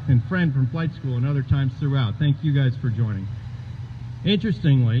classmate and friend from flight school and other times throughout. Thank you guys for joining.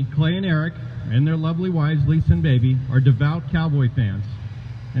 Interestingly, Clay and Eric and their lovely wives, Lisa and Baby, are devout Cowboy fans.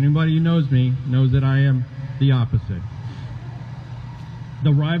 Anybody who knows me knows that I am the opposite.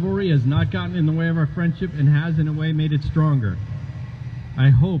 The rivalry has not gotten in the way of our friendship and has, in a way, made it stronger. I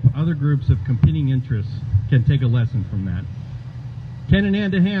hope other groups of competing interests can take a lesson from that. Ken and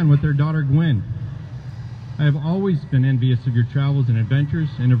Ann DeHaan with their daughter Gwen. I have always been envious of your travels and adventures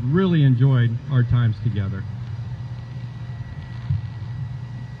and have really enjoyed our times together.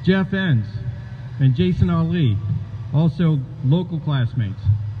 Jeff Enns and Jason Ali, also local classmates.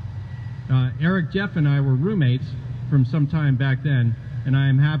 Eric, Jeff, and I were roommates from some time back then, and I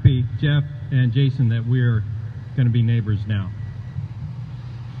am happy, Jeff and Jason, that we're going to be neighbors now.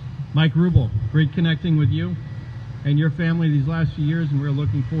 Mike Rubel, great connecting with you and your family these last few years, and we're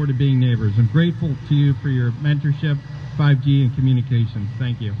looking forward to being neighbors. I'm grateful to you for your mentorship, 5G, and communications.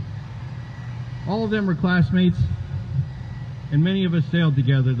 Thank you. All of them were classmates, and many of us sailed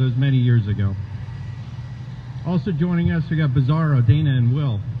together those many years ago. Also joining us, we got Bizarro, Dana, and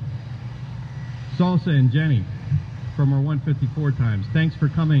Will. Salsa and Jenny from our 154 times. Thanks for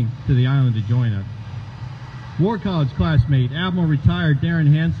coming to the island to join us. War College classmate, Admiral retired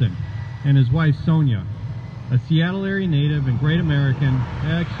Darren Hansen, and his wife Sonia. A Seattle area native and great American.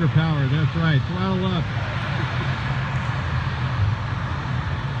 Extra power, that's right. It's a lot of love.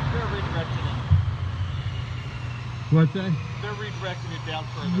 What's that? They're redirecting it down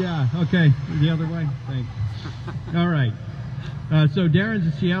further. Yeah, okay. The other way? Thanks. All right. So Darren's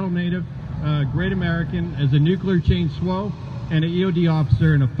a Seattle native, great American, as a nuclear chain SWO, and an EOD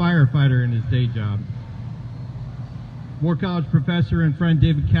officer and a firefighter in his day job. War College professor and friend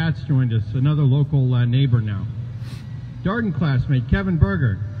David Katz joined us, another local neighbor now. Darden classmate Kevin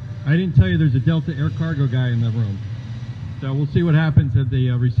Berger. I didn't tell you there's a Delta Air Cargo guy in the room. So we'll see what happens at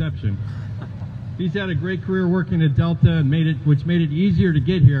the reception. He's had a great career working at Delta, and which made it easier to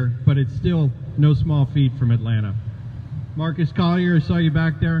get here, but it's still no small feat from Atlanta. Marcus Collier, I saw you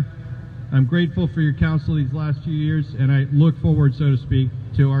back there. I'm grateful for your counsel these last few years, and I look forward, so to speak,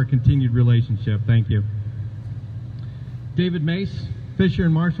 to our continued relationship. Thank you. David Mace, Fisher,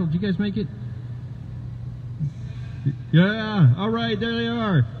 and Marshall, did you guys make it? Yeah, all right, there they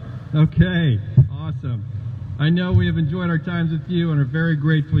are. Okay, awesome. I know we have enjoyed our times with you and are very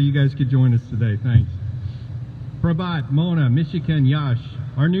grateful you guys could join us today. Thanks. Prabat, Mona, Michigan, Yash,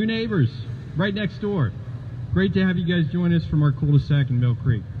 our new neighbors right next door. Great to have you guys join us from our cul-de-sac in Mill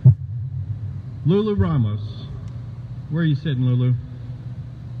Creek. Lulu Ramos. Where are you sitting, Lulu?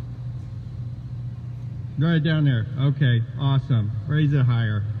 Right down there. Okay, awesome. Raise it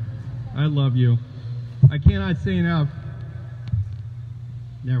higher. I love you. I cannot say enough.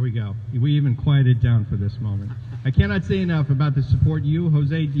 There we go. We even quieted down for this moment. I cannot say enough about the support you,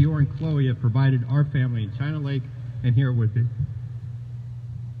 Jose, Dior, and Chloe have provided our family in China Lake and here at Whidbey.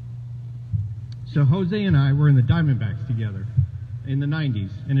 So Jose and I were in the Diamondbacks together in the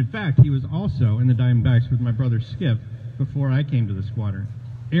 90s. And in fact, he was also in the Diamondbacks with my brother Skip before I came to the squadron.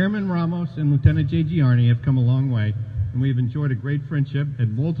 Airman Ramos and Lieutenant J.G. Arney have come a long way, and we have enjoyed a great friendship at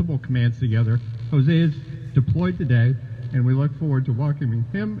multiple commands together. Jose is deployed today, and we look forward to welcoming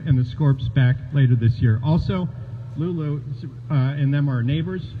him and the Scorps back later this year. Also, Lulu and them are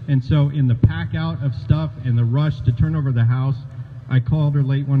neighbors, and so in the pack out of stuff and the rush to turn over the house, I called her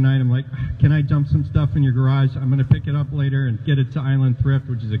late one night. I'm like, can I dump some stuff in your garage? I'm going to pick it up later and get it to Island Thrift,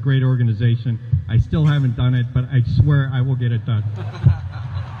 which is a great organization. I still haven't done it, but I swear I will get it done.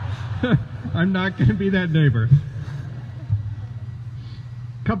 I'm not going to be that neighbor.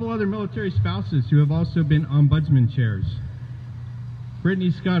 A couple other military spouses who have also been ombudsman chairs. Brittany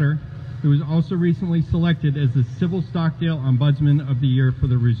Scudder, who was also recently selected as the Civil Stockdale Ombudsman of the Year for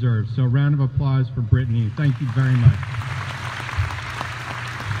the Reserve. So a round of applause for Brittany. Thank you very much.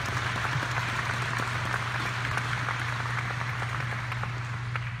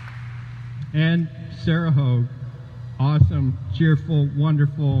 And Sarah Hogue, awesome, cheerful,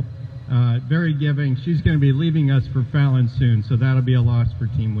 wonderful, very giving. She's going to be leaving us for Fallon soon, so that'll be a loss for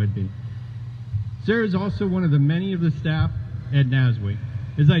Team Whidbey. Sarah is also one of the many of the staff at NAS Whidbey.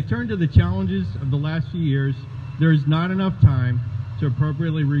 As I turn to the challenges of the last few years, there is not enough time to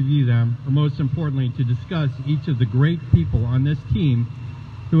appropriately review them, or most importantly, to discuss each of the great people on this team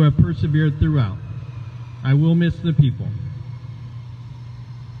who have persevered throughout. I will miss the people.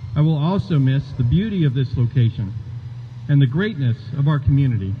 I will also miss the beauty of this location and the greatness of our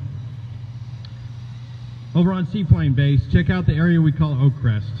community. Over on Seaplane Base, check out the area we call Oak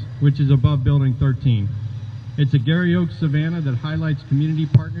Crest, which is above Building 13. It's a Gary Oak savanna that highlights community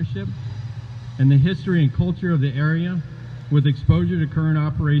partnership and the history and culture of the area, with exposure to current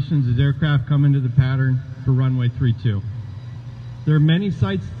operations as aircraft come into the pattern for runway 32. There are many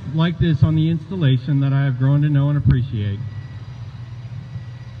sites like this on the installation that I have grown to know and appreciate.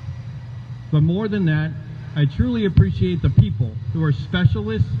 But more than that, I truly appreciate the people who are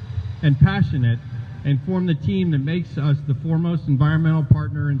specialists and passionate and form the team that makes us the foremost environmental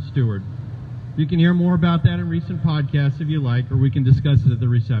partner and steward. You can hear more about that in recent podcasts if you like, or we can discuss it at the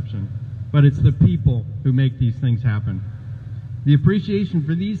reception. But it's the people who make these things happen. The appreciation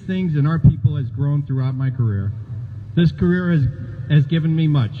for these things and our people has grown throughout my career. This career has given me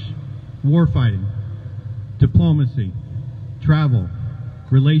much: warfighting, diplomacy, travel,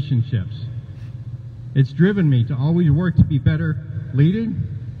 relationships. It's driven me to always work to be better leading,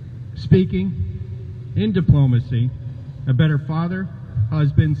 speaking, in diplomacy, a better father,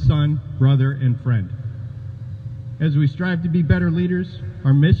 husband, son, brother, and friend. As we strive to be better leaders,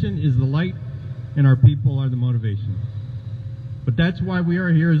 our mission is the light and our people are the motivation. But that's why we are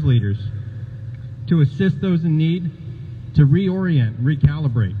here as leaders, to assist those in need, to reorient,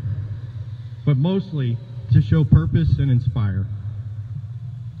 recalibrate, but mostly to show purpose and inspire.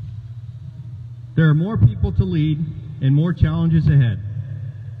 There are more people to lead and more challenges ahead.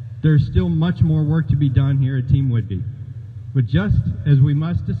 There's still much more work to be done here at Team Whidbey. But just as we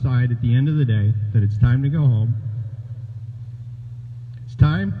must decide at the end of the day that it's time to go home, it's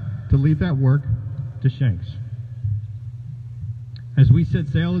time to leave that work to Shanks. As we set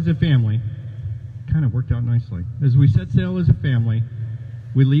sail as a family, kind of worked out nicely. As we set sail as a family,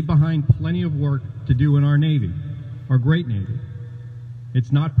 we leave behind plenty of work to do in our Navy, our great Navy.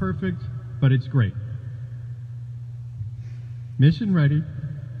 It's not perfect, but it's great. Mission ready,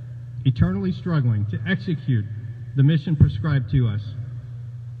 eternally struggling to execute the mission prescribed to us.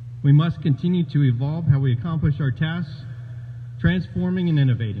 We must continue to evolve how we accomplish our tasks, transforming and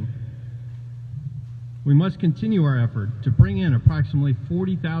innovating. We must continue our effort to bring in approximately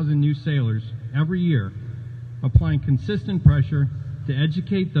 40,000 new sailors every year, applying consistent pressure to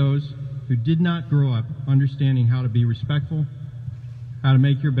educate those who did not grow up understanding how to be respectful, how to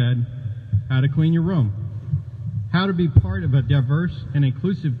make your bed, how to clean your room, how to be part of a diverse and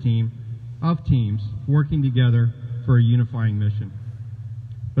inclusive team of teams working together for a unifying mission.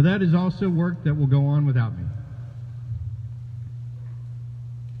 But that is also work that will go on without me.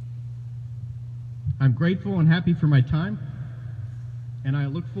 I'm grateful and happy for my time, and I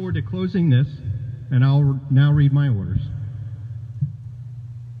look forward to closing this, and I'll now read my orders.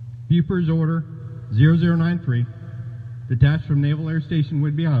 Bupper's Order 0093, detached from Naval Air Station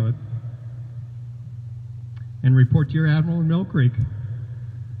Whidbey Island, and report to your Admiral in Mill Creek.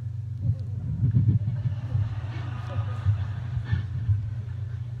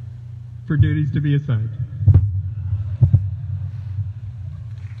 For duties to be assigned.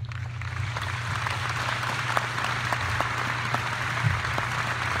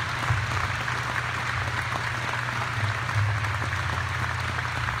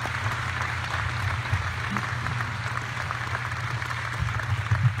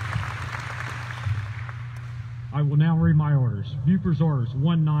 I will now read my orders. Bupper's Orders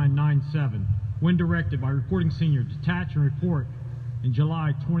 1997. When directed by Reporting Senior, detach and report in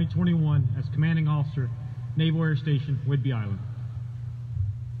July 2021 as Commanding Officer, Naval Air Station, Whidbey Island.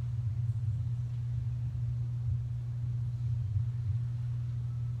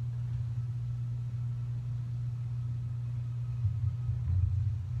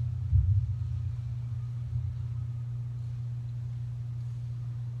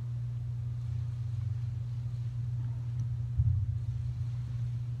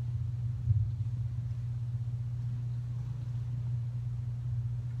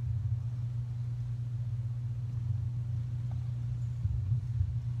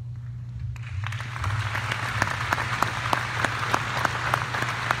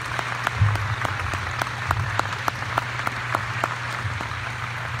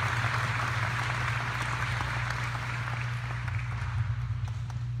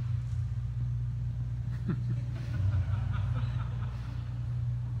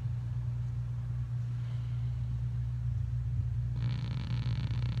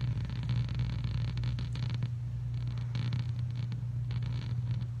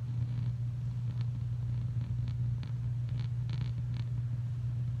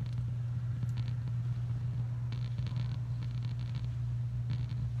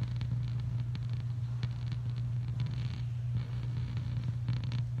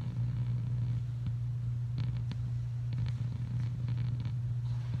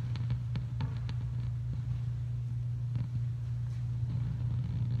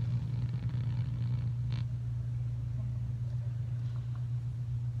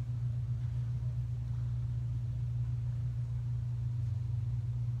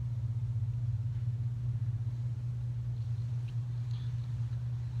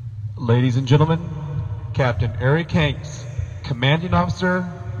 Ladies and gentlemen, Captain Eric Hanks, Commanding Officer,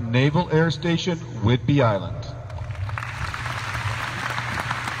 Naval Air Station, Whidbey Island.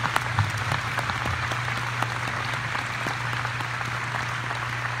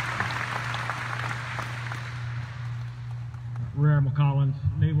 Rear Admiral Collins,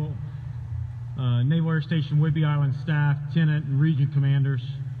 Naval Air Station, Whidbey Island staff, Lieutenant and Region Commanders,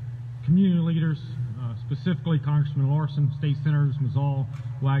 community leaders, specifically Congressman Larson, State Senators Mazzal,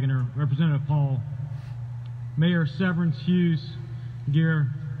 Wagoner, Representative Paul, Mayor Severance, Hughes, Gear,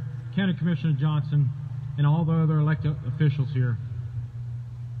 County Commissioner Johnson, and all the other elected officials here.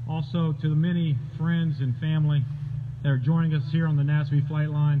 Also to the many friends and family that are joining us here on the NAS Whidbey flight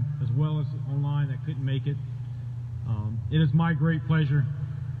line, as well as online that couldn't make it. It is my great pleasure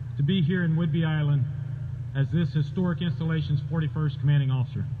to be here in Whidbey Island as this historic installation's 41st Commanding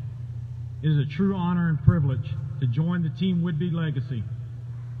Officer. It is a true honor and privilege to join the Team Whidbey legacy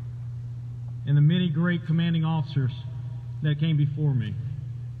and the many great commanding officers that came before me,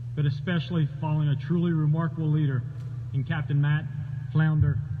 but especially following a truly remarkable leader in Captain Matt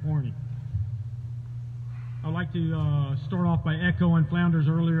Flounder Orney. I'd like to start off by echoing Flounder's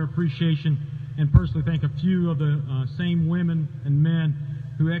earlier appreciation and personally thank a few of the same women and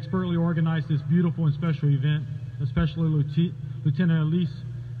men who expertly organized this beautiful and special event, especially Lieutenant Elise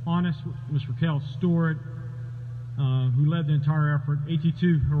Honest, Ms. Raquel Stewart, who led the entire effort,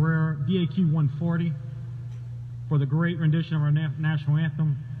 AT2 Herrera, DAQ 140, for the great rendition of our national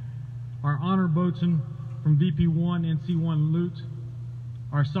anthem, our honor boatswain from VP1, NC1 Lute,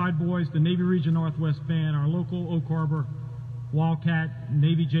 our side boys, the Navy Region Northwest Band, our local Oak Harbor Wildcat,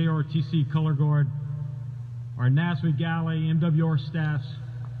 Navy JRTC Color Guard, our NAS Whidbey, MWR staffs,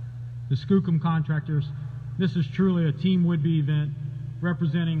 the Skookum contractors. This is truly a Team Whidbey event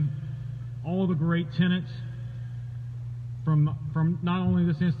representing all the great tenants from not only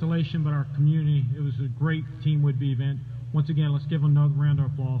this installation but our community. It was a great Team Whidbey event. Once again, let's give them another round of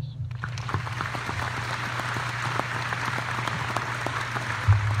applause.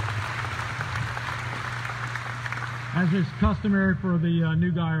 As is customary for the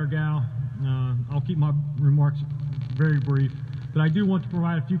new guy or gal, I'll keep my remarks very brief, but I do want to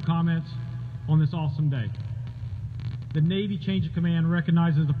provide a few comments on this awesome day. The Navy change of command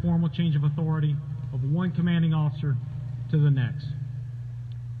recognizes the formal change of authority of one commanding officer to the next.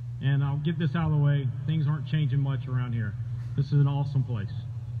 And I'll get this out of the way, things aren't changing much around here. This is an awesome place.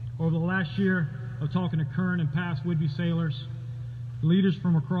 Over the last year of talking to current and past Whidbey sailors, leaders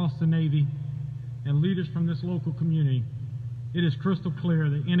from across the Navy, and leaders from this local community, it is crystal clear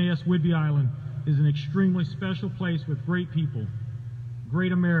that NAS Whidbey Island is an extremely special place with great people,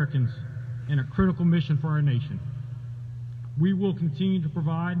 great Americans, and a critical mission for our nation. We will continue to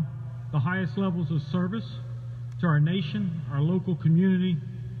provide the highest levels of service to our nation, our local community,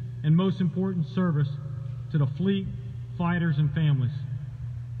 and most important, service to the fleet, fighters, and families.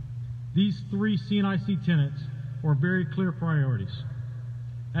 These three CNIC tenets are very clear priorities.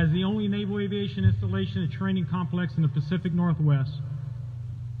 As the only naval aviation installation and training complex in the Pacific Northwest,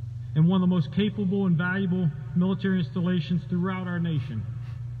 and one of the most capable and valuable military installations throughout our nation,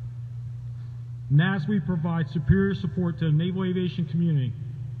 NAS Whidbey provides superior support to the naval aviation community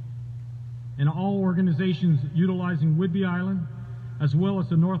and all organizations utilizing Whidbey Island, as well as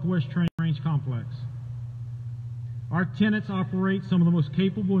the Northwest Training Range Complex. Our tenants operate some of the most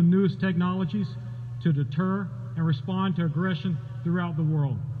capable and newest technologies to deter and respond to aggression throughout the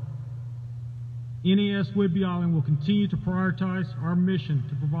world. NAS Whidbey Island will continue to prioritize our mission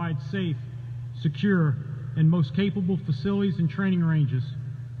to provide safe, secure, and most capable facilities and training ranges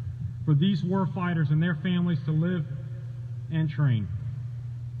for these war fighters and their families to live and train.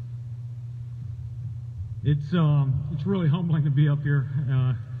 It's really humbling to be up here,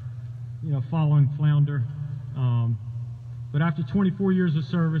 following Flounder. But after 24 years of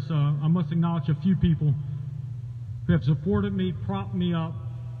service, I must acknowledge a few people who have supported me, propped me up,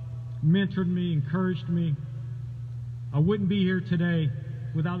 mentored me, encouraged me. I wouldn't be here today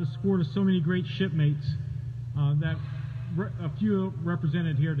without the support of so many great shipmates that a few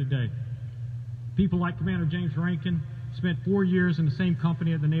represented here today. People like Commander James Rankin, spent 4 years in the same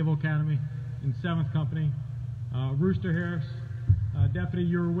company at the Naval Academy, in 7th Company. Rooster Harris, Deputy,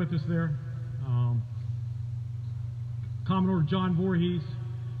 you were with us there. Commodore John Voorhees.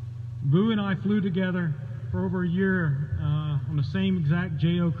 Boo and I flew together for over a year on the same exact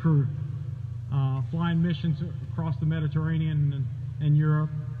JO crew, flying missions across the Mediterranean and Europe.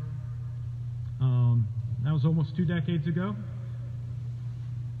 That was almost 2 decades ago.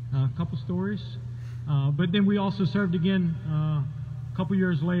 A couple stories. But then we also served again a couple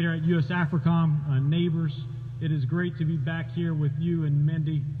years later at US AFRICOM, neighbors. It is great to be back here with you and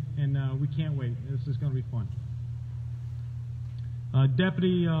Mindy, and we can't wait. This is going to be fun.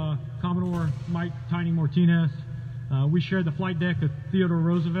 Deputy Commodore Mike Tiny Martinez. We shared the flight deck of Theodore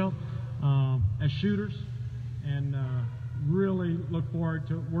Roosevelt as shooters, and really look forward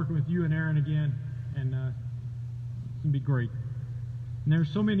to working with you and Aaron again, and it's going to be great. And there's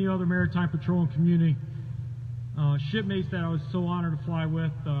so many other maritime patrol and community shipmates that I was so honored to fly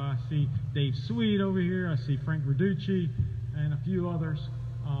with. I see Dave Sweet over here, I see Frank Verducci, and a few others.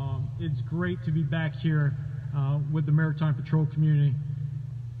 It's great to be back here with the maritime patrol community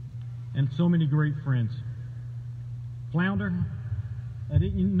and so many great friends. Flounder, I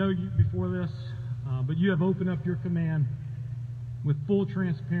didn't know you before this, but you have opened up your command with full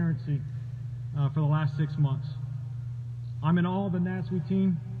transparency for the last 6 months. I'm in awe of the NAS Whidbey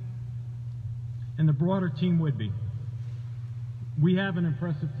team and the broader Team Whidbey. We have an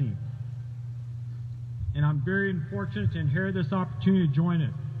impressive team, and I'm very fortunate to inherit this opportunity to join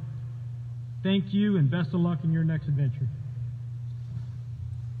it. Thank you, and best of luck in your next adventure.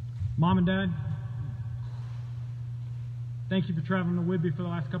 Mom and Dad, thank you for traveling to Whidbey for the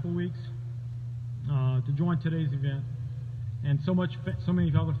last couple of weeks to join today's event, and so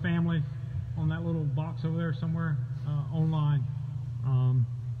many other families on that little box over there somewhere online.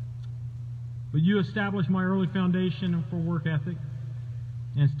 But you established my early foundation for work ethic,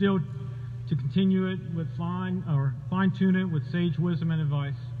 and still to continue it with fine-tune it with sage wisdom and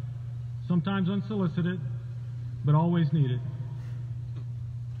advice, sometimes unsolicited, but always needed.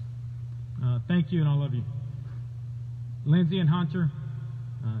 Thank you, and I love you. Lindsay and Hunter,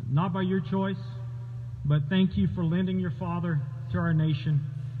 not by your choice, but thank you for lending your father to our nation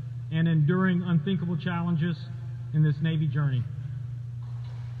and enduring unthinkable challenges in this Navy journey,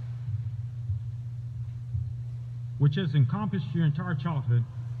 which has encompassed your entire childhood.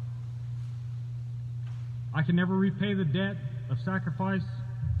 I can never repay the debt of sacrifice.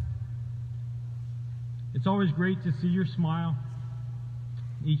 It's always great to see your smile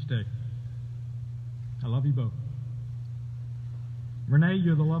each day. I love you both. Renee,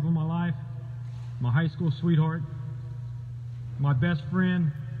 you're the love of my life, my high school sweetheart, my best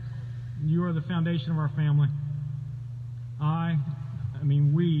friend. You are the foundation of our family.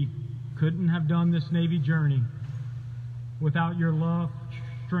 We couldn't have done this Navy journey without your love,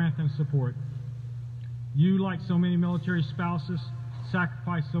 strength, and support. You, like so many military spouses,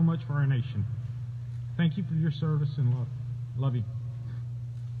 sacrifice so much for our nation. Thank you for your service and love. Love you.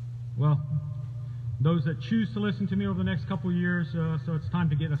 Well, those that choose to listen to me over the next couple of years, so it's time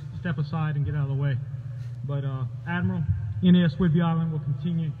to get a step aside and get out of the way. But Admiral, NAS Whidbey Island will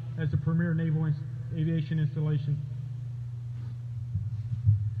continue as the premier naval aviation installation.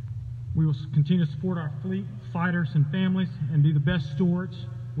 We will continue to support our fleet, fighters, and families, and be the best stewards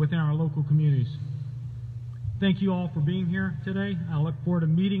within our local communities. Thank you all for being here today. I look forward to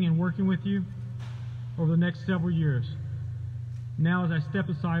meeting and working with you over the next several years. Now, as I step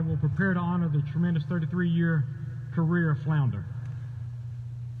aside, we'll prepare to honor the tremendous 33-year career of Flounder.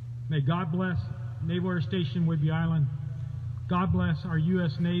 May God bless Naval Air Station Whidbey Island. God bless our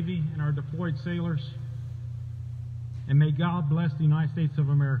U.S. Navy and our deployed sailors. And may God bless the United States of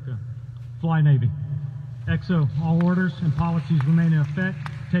America. Fly Navy. XO, all orders and policies remain in effect.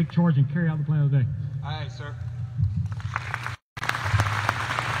 Take charge and carry out the plan of the day. Aye, sir.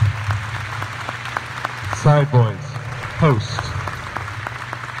 Side boys, host.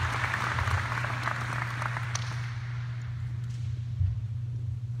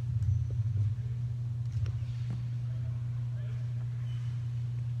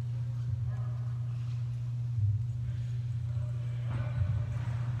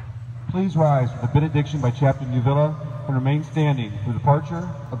 Please rise for the benediction by Chaplain Uvilla and remain standing for the departure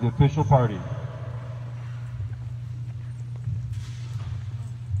of the official party.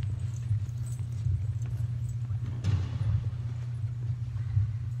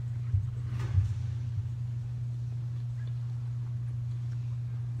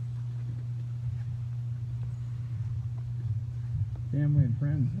 Family and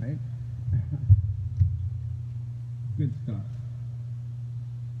friends, right? Good stuff.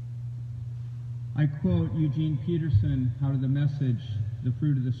 I quote Eugene Peterson out of the Message, The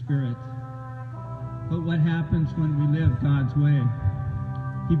Fruit of the Spirit. But what happens when we live God's way?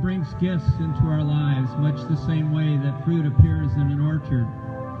 He brings gifts into our lives much the same way that fruit appears in an orchard.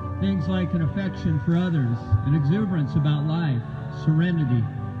 Things like an affection for others, an exuberance about life, serenity.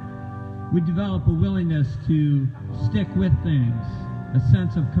 We develop a willingness to stick with things, a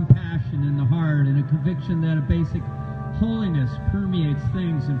sense of compassion in the heart, and a conviction that a basic holiness permeates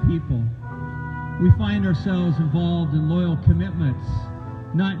things and people. We find ourselves involved in loyal commitments,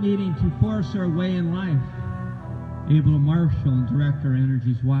 not needing to force our way in life, able to marshal and direct our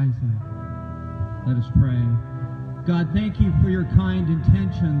energies wisely. Let us pray. God, thank you for your kind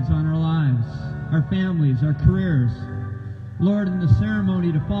intentions on our lives, our families, our careers. Lord, in the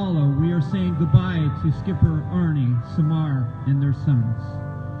ceremony to follow, we are saying goodbye to Skipper Arnie, Samar, and their sons.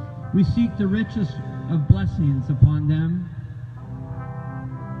 We seek the richest of blessings upon them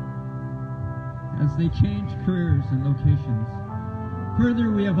as they change careers and locations. Further,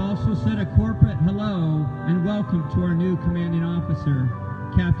 we have also said a corporate hello and welcome to our new commanding officer,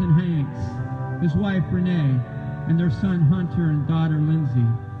 Captain Hanks, his wife Renee, and their son Hunter and daughter Lindsay.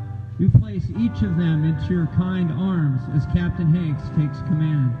 We place each of them into your kind arms as Captain Hanks takes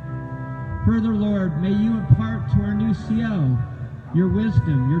command. Further, Lord, may you impart to our new CO your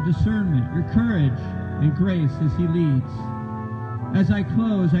wisdom, your discernment, your courage, and grace as he leads. As I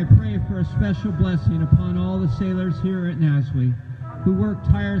close, I pray for a special blessing upon all the sailors here at NASWI who work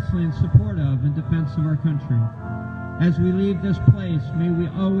tirelessly in support of and defense of our country. As we leave this place, may we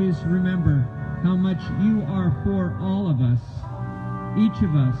always remember how much you are for all of us, each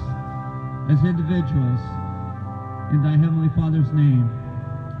of us as individuals. In thy Heavenly Father's name,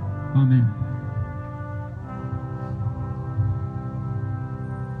 amen.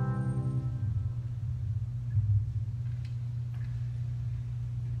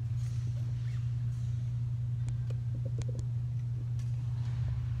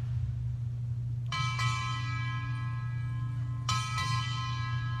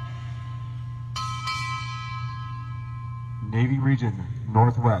 Navy Region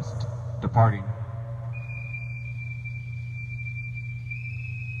Northwest, departing.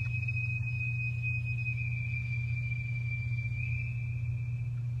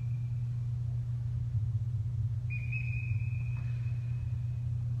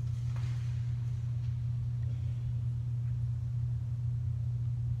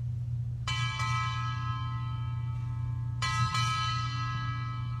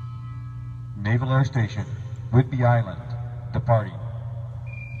 Naval Air Station, Whidbey Island, departing.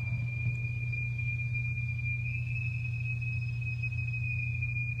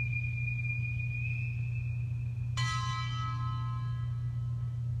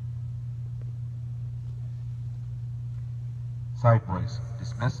 Sideways,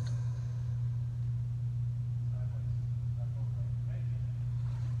 dismissed.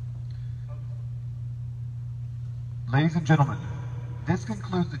 Ladies and gentlemen, this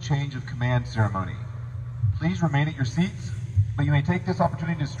concludes the change of command ceremony. Please remain at your seats, but you may take this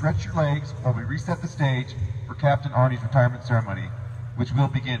opportunity to stretch your legs while we reset the stage for Captain Arnie's retirement ceremony, which will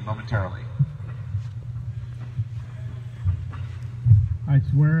begin momentarily. I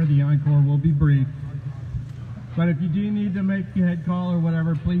swear the encore will be brief, but if you do need to make a head call or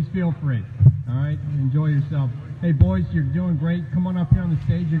whatever, please feel free. All right, enjoy yourself. Hey boys, you're doing great. Come on up here on the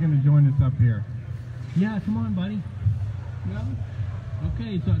stage. You're going to join us up here. Yeah, come on, buddy. No?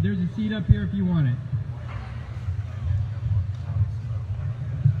 Okay, so there's a seat up here if you want it.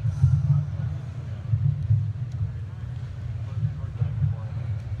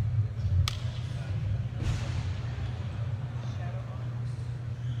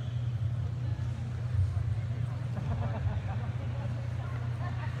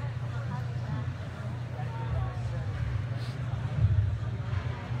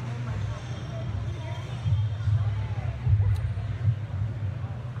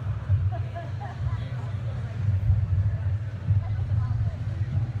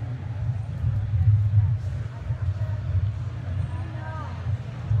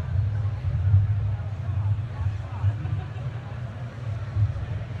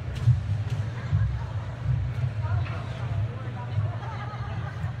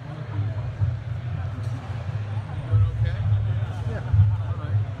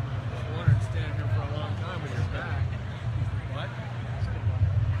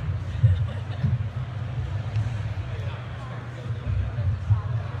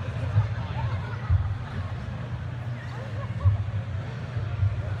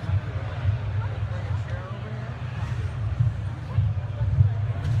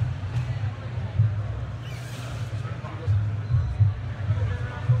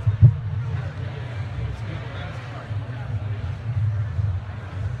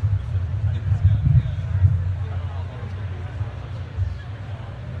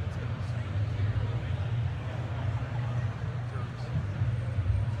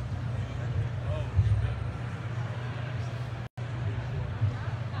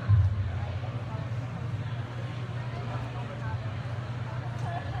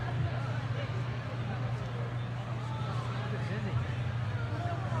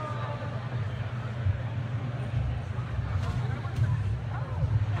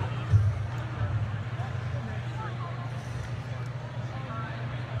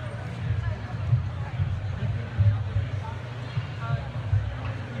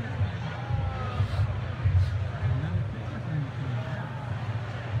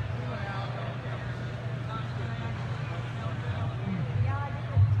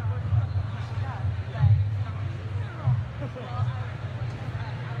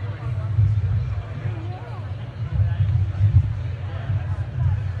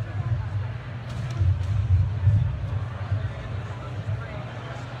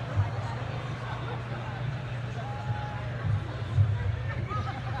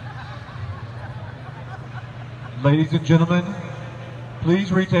 Ladies and gentlemen,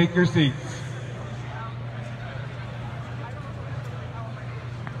 please retake your seats.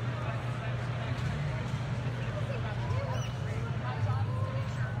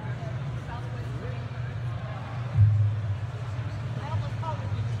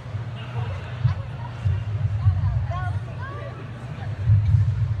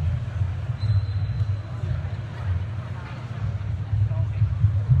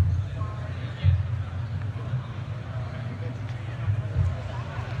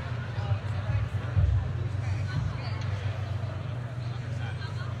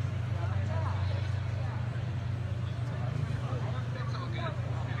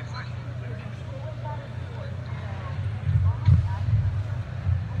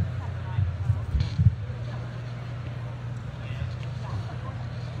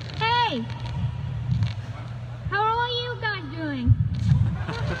 How are all you guys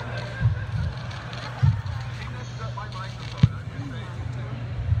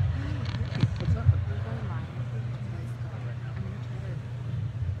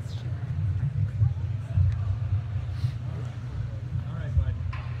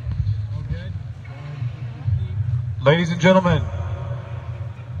Ladies and gentlemen,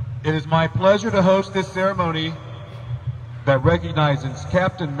 it is my pleasure to host this ceremony that recognizes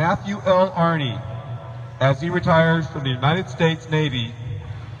Captain Matthew L. Arney as he retires from the United States Navy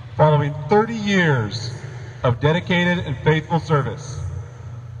following 30 years of dedicated and faithful service.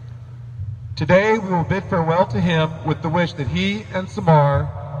 Today we will bid farewell to him with the wish that he and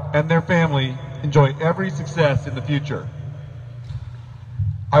Samar and their family enjoy every success in the future.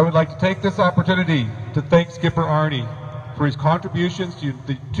 I would like to take this opportunity to thank Skipper Arney for his contributions to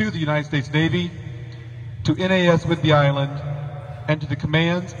the United States Navy, to NAS Whidbey Island, and to the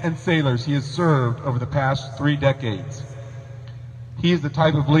commands and sailors he has served over the past 3 decades. He is the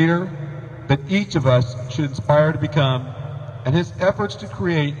type of leader that each of us should aspire to become, and his efforts to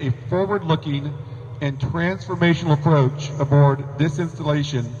create a forward-looking and transformational approach aboard this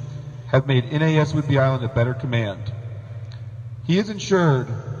installation have made NAS Whidbey Island a better command. He has ensured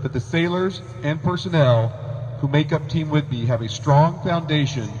that the sailors and personnel who make up Team Whidbey have a strong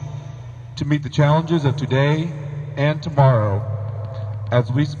foundation to meet the challenges of today and tomorrow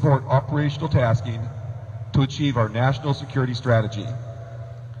as we support operational tasking to achieve our national security strategy.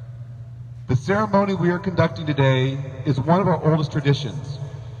 The ceremony we are conducting today is one of our oldest traditions.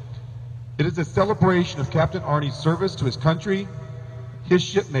 It is a celebration of Captain Arney's service to his country, his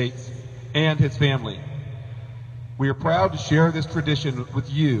shipmates, and his family. We are proud to share this tradition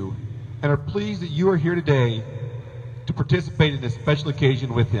with you and are pleased that you are here today to participate in this special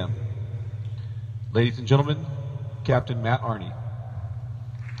occasion with him. Ladies and gentlemen, Captain Matt Arney.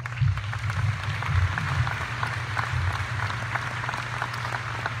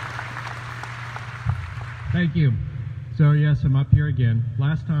 Thank you. So yes, I'm up here again.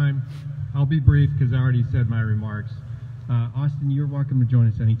 Last time, I'll be brief because I already said my remarks. Austin, you're welcome to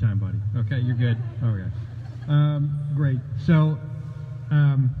join us anytime, buddy. Okay, you're good? Okay. Great. So,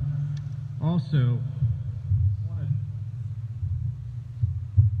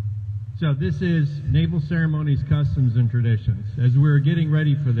 so this is Naval Ceremonies, Customs, and Traditions. As we were getting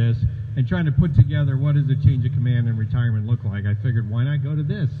ready for this and trying to put together what does a change of command and retirement look like, I figured why not go to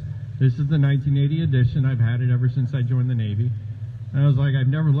this? This is the 1980 edition. I've had it ever since I joined the Navy. And I was like, I've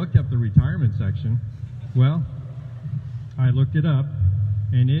never looked up the retirement section. Well, I looked it up,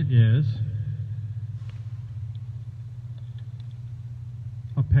 and it is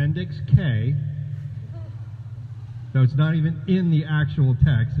Appendix K. So it's not even in the actual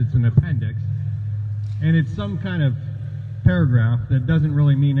text, it's an appendix. And it's some kind of paragraph that doesn't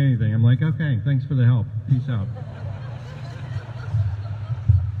really mean anything. I'm like, okay, thanks for the help. Peace out.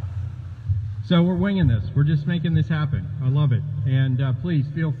 So we're winging this. We're just making this happen. I love it. And please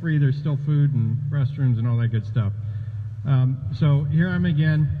feel free. There's still food and restrooms and all that good stuff. So here I'm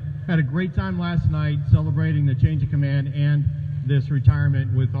again. Had a great time last night celebrating the change of command and this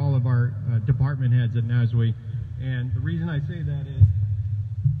retirement with all of our department heads at NASWI. And the reason I say that is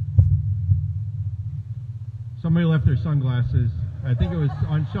somebody left their sunglasses. I think it was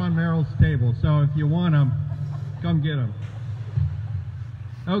on Sean Merrill's table. So if you want them, come get them.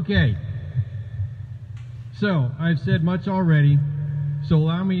 Okay. So I've said much already. So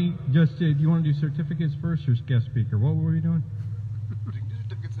allow me just to, do you want to do certificates first or guest speaker? What were we doing? We can do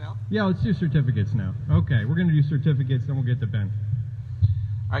certificates now. Yeah, let's do certificates now. Okay, we're going to do certificates, then we'll get to Ben.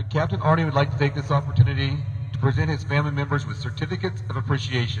 All right, Captain Arney would like to take this opportunity to present his family members with certificates of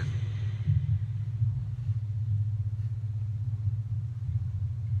appreciation.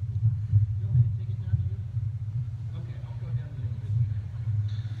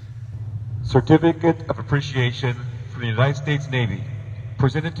 Certificate of Appreciation from the United States Navy,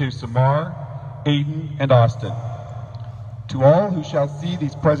 presented to Samar, Aiden, and Austin. To all who shall see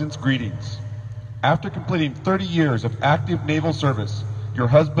these presents, greetings. After completing 30 years of active naval service, your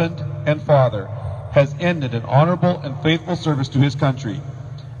husband and father has ended an honorable and faithful service to his country,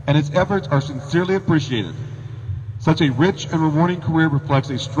 and his efforts are sincerely appreciated. Such a rich and rewarding career reflects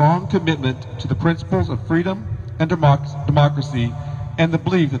a strong commitment to the principles of freedom and democracy and the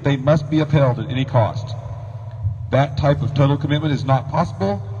belief that they must be upheld at any cost. That type of total commitment is not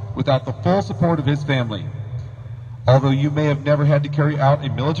possible without the full support of his family. Although you may have never had to carry out a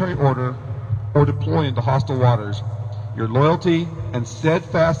military order or deploy into hostile waters, your loyalty and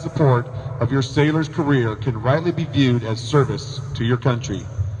steadfast support of your sailor's career can rightly be viewed as service to your country.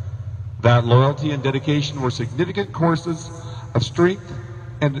 That loyalty and dedication were significant courses of strength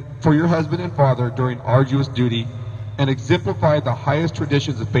and for your husband and father during arduous duty, and exemplified the highest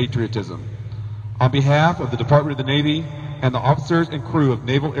traditions of patriotism. On behalf of the Department of the Navy and the officers and crew of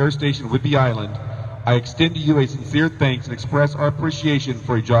Naval Air Station Whidbey Island, I extend to you a sincere thanks and express our appreciation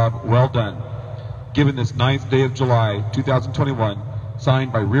for a job well done. Given this 9th day of July, 2021,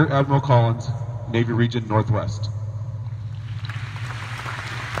 signed by Rear Admiral Collins, Navy Region Northwest.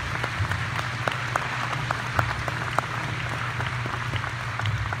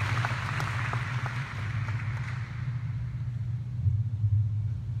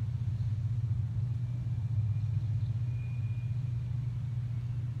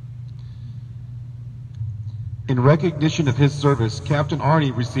 In recognition of his service, Captain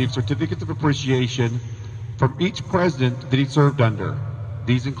Arnie received certificates of appreciation from each president that he served under.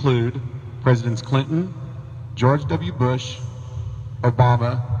 These include Presidents Clinton, George W. Bush,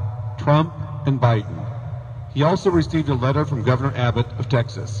 Obama, Trump, and Biden. He also received a letter from Governor Abbott of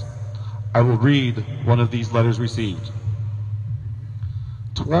Texas. I will read one of these letters received.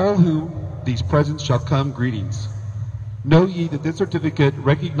 To all whom these presents shall come, greetings. Know ye that this certificate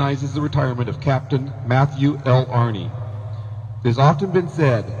recognizes the retirement of Captain Matthew L. Arnie. It has often been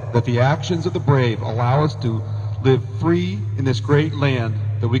said that the actions of the brave allow us to live free in this great land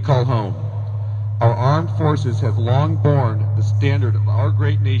that we call home. Our armed forces have long borne the standard of our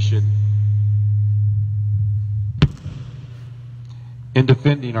great nation in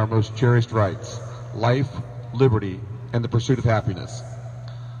defending our most cherished rights, life, liberty, and the pursuit of happiness.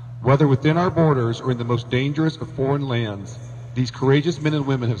 Whether within our borders or in the most dangerous of foreign lands, these courageous men and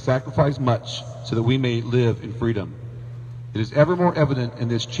women have sacrificed much so that we may live in freedom. It is ever more evident in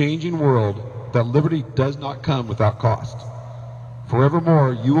this changing world that liberty does not come without cost.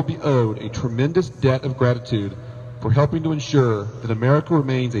 Forevermore, you will be owed a tremendous debt of gratitude for helping to ensure that America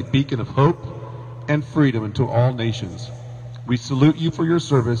remains a beacon of hope and freedom unto all nations. We salute you for your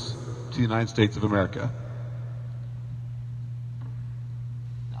service to the United States of America.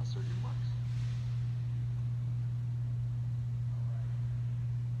 Now, sir, your marks.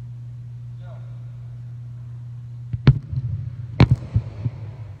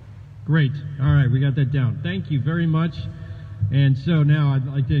 Great. All right, we got that down. Thank you very much. And so now I'd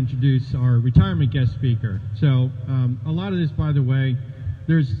like to introduce our retirement guest speaker. So a lot of this, by the way,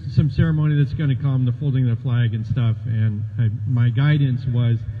 there's some ceremony that's going to come, the folding of the flag and stuff, and my guidance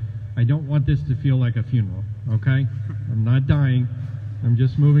was, I don't want this to feel like a funeral, okay? I'm not dying. I'm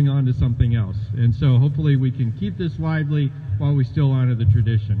just moving on to something else. And so hopefully we can keep this lively while we still honor the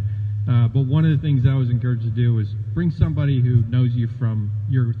tradition. But one of the things I was encouraged to do was bring somebody who knows you from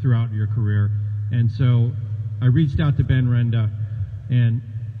throughout your career. And so I reached out to Ben Renda, and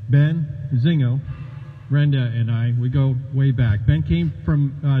Ben Zingo, Renda and I, we go way back. Ben came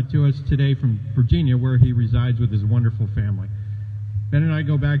to us today from Virginia, where he resides with his wonderful family. Ben and I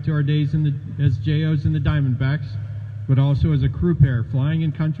go back to our days as JOs in the Diamondbacks, but also as a crew pair, flying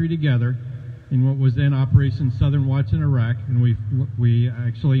in country together in what was then Operation Southern Watch in Iraq, and we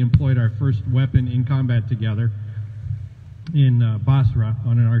actually employed our first weapon in combat together in Basra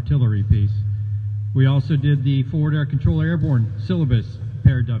on an artillery piece. We also did the Forward Air Control Airborne syllabus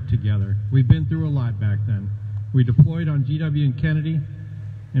paired up together. We've been through a lot back then. We deployed on GW and Kennedy,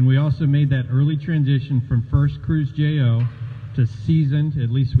 and we also made that early transition from first cruise JO to seasoned, at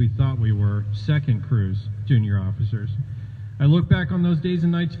least we thought we were, second cruise junior officers. I look back on those days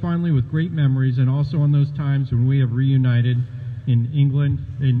and nights fondly with great memories, and also on those times when we have reunited in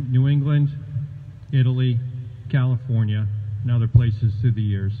New England, Italy, California, and other places through the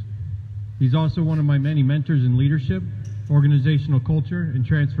years. He's also one of my many mentors in leadership, organizational culture, and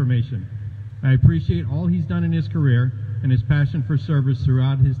transformation. I appreciate all he's done in his career and his passion for service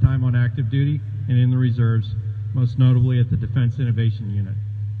throughout his time on active duty and in the reserves, most notably at the Defense Innovation Unit.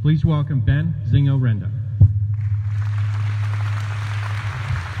 Please welcome Ben Zingo Renda.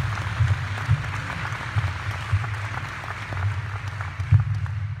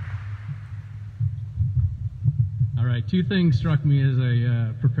 All right, two things struck me as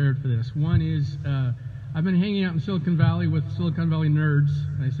I prepared for this. One is I've been hanging out in Silicon Valley with Silicon Valley nerds,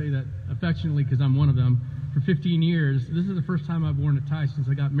 and I say that affectionately because I'm one of them, for 15 years. This is the first time I've worn a tie since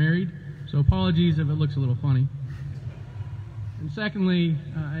I got married, so apologies if it looks a little funny. And secondly,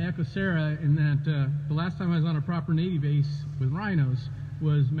 I echo Sarah in that the last time I was on a proper Navy base with Rhinos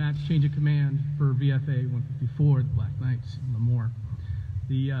was Matt's change of command for VFA 154, the Black Knights in Lemoore.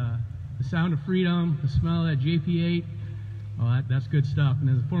 The sound of freedom, the smell of that JP-8, oh, that's good stuff. And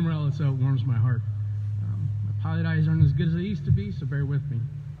as a former LSO, it warms my heart. My pilot eyes aren't as good as they used to be, so bear with me.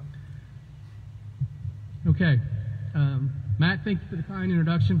 Okay, Matt, thank you for the kind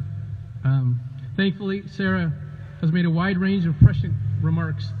introduction. Thankfully, Sarah has made a wide range of prescient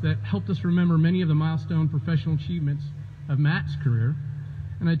remarks that helped us remember many of the milestone professional achievements of Matt's career.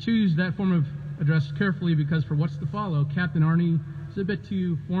 And I choose that form of address carefully because for what's to follow, Captain Arnie is a bit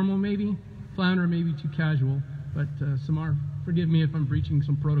too formal maybe, Flounder maybe too casual, but Samar, forgive me if I'm breaching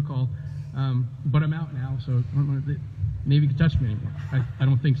some protocol, but I'm out now, so I don't know if the Navy can touch me anymore. I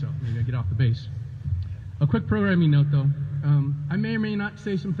don't think so. Maybe I get off the base. A quick programming note though, I may or may not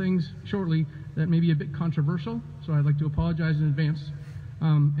say some things shortly that may be a bit controversial, so I'd like to apologize in advance.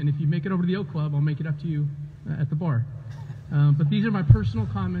 And if you make it over to the Oak Club, I'll make it up to you at the bar. But these are my personal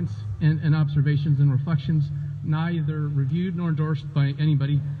comments and observations and reflections, neither reviewed nor endorsed by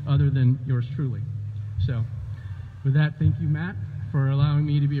anybody other than yours truly. So, With that, thank you, Matt, for allowing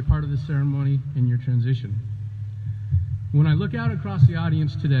me to be a part of this ceremony and your transition. When I look out across the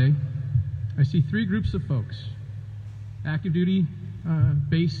audience today, I see three groups of folks: active duty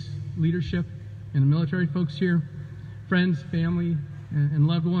base leadership and the military folks here, friends, family, and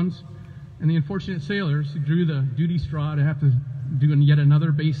loved ones, and the unfortunate sailors who drew the duty straw to have to do yet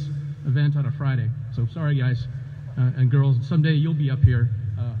another base event on a Friday. So sorry, guys and girls. Someday you'll be up here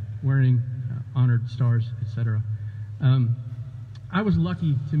wearing honored stars, etc. I was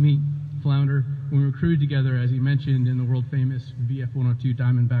lucky to meet Flounder when we were crewed together, as he mentioned, in the world-famous VF-102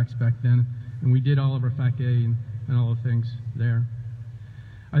 Diamondbacks back then, and we did all of our FAC A and all the things there.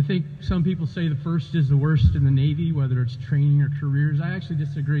 I think some people say the first is the worst in the Navy, whether it's training or careers. I actually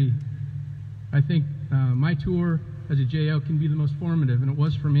disagree. I think my tour as a JO can be the most formative, and it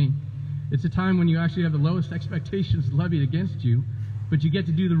was for me. It's a time when you actually have the lowest expectations levied against you, but you get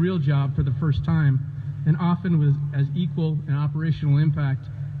to do the real job for the first time, and often with as equal an operational impact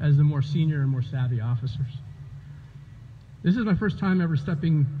as the more senior and more savvy officers. This is my first time ever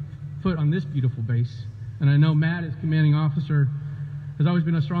stepping foot on this beautiful base, and I know Matt, as commanding officer, has always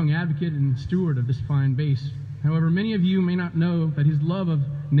been a strong advocate and steward of this fine base. However, many of you may not know that his love of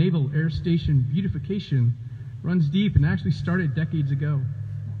Naval Air Station beautification runs deep and actually started decades ago.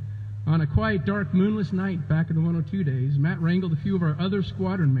 On a quiet, dark, moonless night back in the 102 days, Matt wrangled a few of our other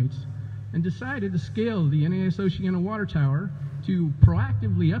squadron mates and decided to scale the NAS Oceana water tower to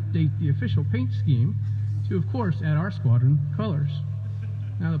proactively update the official paint scheme to, of course, add our squadron colors.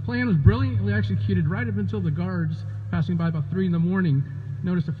 Now, the plan was brilliantly executed right up until the guards, passing by about 3 in the morning,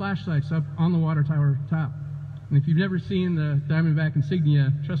 noticed the flashlights up on the water tower top. And if you've never seen the Diamondback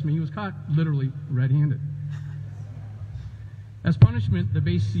insignia, trust me, he was caught literally red-handed. As punishment, the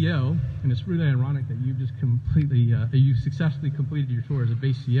base CO, and it's really ironic that you've just you've successfully completed your tour as a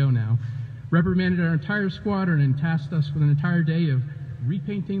base CO now, reprimanded our entire squadron and tasked us with an entire day of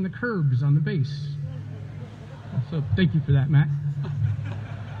repainting the curbs on the base. So thank you for that, Matt.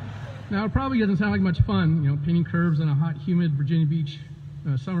 Now, it probably doesn't sound like much fun, painting curbs on a hot, humid Virginia Beach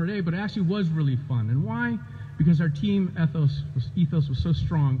summer day, but it actually was really fun. And why? Because our team ethos was so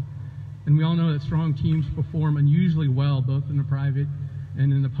strong, and we all know that strong teams perform unusually well, both in the private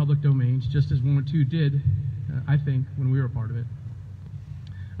and in the public domains, just as 102 did, I think, when we were a part of it.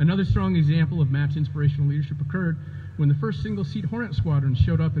 Another strong example of Matt's inspirational leadership occurred when the first single-seat Hornet Squadron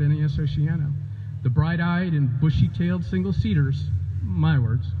showed up at NAS Oceana. The bright-eyed and bushy-tailed single-seaters, my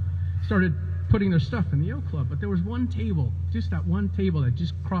words, started putting their stuff in the O Club, but there was one table, just that one table, that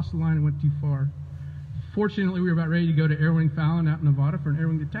just crossed the line and went too far. Fortunately, we were about ready to go to Air Wing Fallon out in Nevada for an Air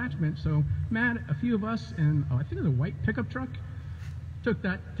Wing detachment, so Matt, a few of us, and I think it was a white pickup truck, took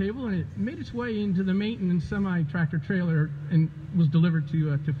that table and it made its way into the maintenance semi-tractor trailer and was delivered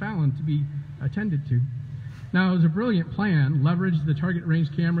to Fallon to be attended to. Now, it was a brilliant plan. Leveraged the target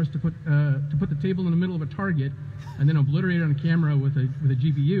range cameras to put the table in the middle of a target and then obliterate it on camera with a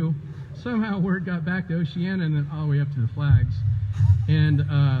GPU. Somehow word got back to Oceana and then all the way up to the flags. And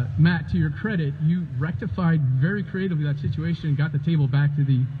Matt, to your credit, you rectified very creatively that situation and got the table back to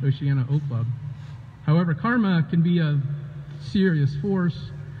the Oceana O Club. However, karma can be a serious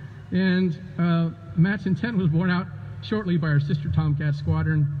force, and Matt's intent was borne out shortly by our sister Tomcat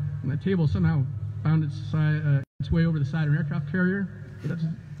squadron, and the table somehow found its way over the side of an aircraft carrier. That's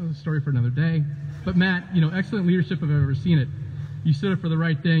a story for another day. But Matt, excellent leadership if I've ever seen it. You stood up for the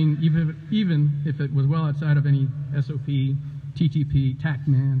right thing, even if it was well outside of any SOP, TTP,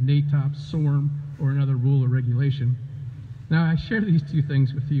 TACMAN, NATOP, SORM, or another rule or regulation. Now, I share these two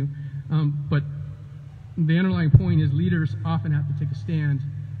things with you, but the underlying point is leaders often have to take a stand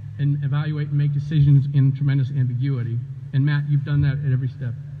and evaluate and make decisions in tremendous ambiguity. And Matt, you've done that at every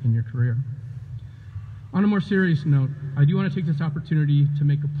step in your career. On a more serious note, I do want to take this opportunity to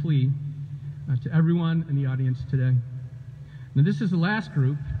make a plea to everyone in the audience today. Now, this is the last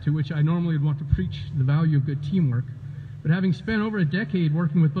group to which I normally would want to preach the value of good teamwork, but having spent over a decade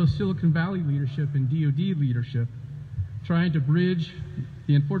working with both Silicon Valley leadership and DoD leadership, trying to bridge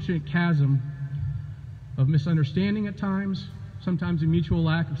the unfortunate chasm of misunderstanding at times, sometimes a mutual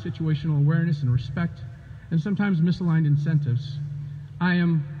lack of situational awareness and respect, and sometimes misaligned incentives, I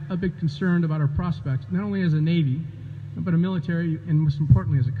am a bit concerned about our prospects, not only as a Navy, but a military, and most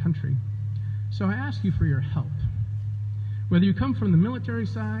importantly as a country. So I ask you for your help. Whether you come from the military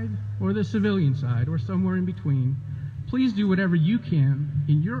side, or the civilian side, or somewhere in between, please do whatever you can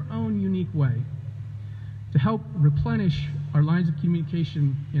in your own unique way to help replenish our lines of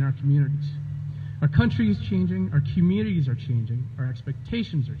communication in our communities. Our country is changing, our communities are changing, our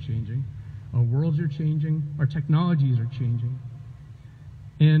expectations are changing, our worlds are changing, our technologies are changing.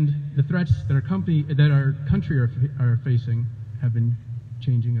 And the threats that our country are facing have been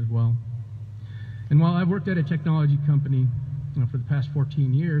changing as well. And while I've worked at a technology company for the past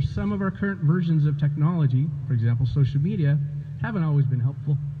 14 years, some of our current versions of technology, for example, social media, haven't always been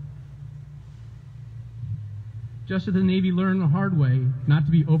helpful. Just as the Navy learned the hard way not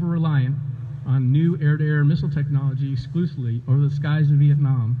to be over-reliant on new air-to-air missile technology exclusively over the skies of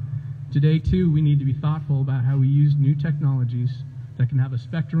Vietnam, today, too, we need to be thoughtful about how we use new technologies that can have a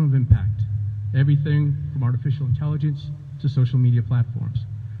spectrum of impact, everything from artificial intelligence to social media platforms.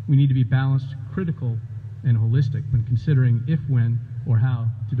 We need to be balanced, critical, and holistic when considering if, when, or how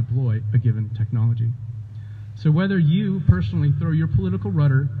to deploy a given technology. So whether you personally throw your political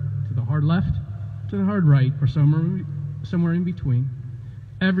rudder to the hard left, to the hard right, or somewhere in between,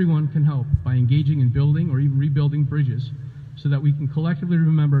 everyone can help by engaging in building or even rebuilding bridges so that we can collectively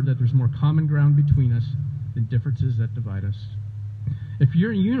remember that there's more common ground between us than differences that divide us. If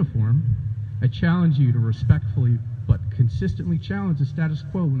you're in uniform, I challenge you to respectfully but consistently challenge the status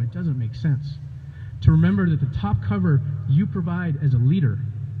quo when it doesn't make sense. To remember that the top cover you provide as a leader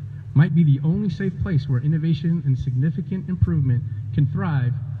might be the only safe place where innovation and significant improvement can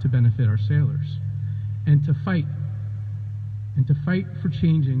thrive to benefit our sailors. And to fight for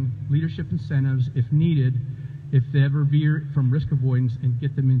changing leadership incentives if needed, if they ever veer from risk avoidance and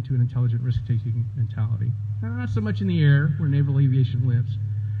get them into an intelligent risk-taking mentality. Now, not so much in the air where naval aviation lives,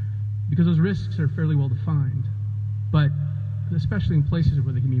 because those risks are fairly well defined, but especially in places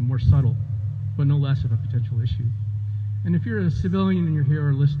where they can be more subtle, but no less of a potential issue. And if you're a civilian and you're here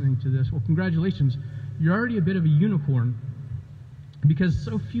or listening to this, well, congratulations, you're already a bit of a unicorn, because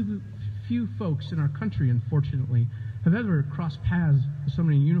so few folks in our country, unfortunately, have ever crossed paths with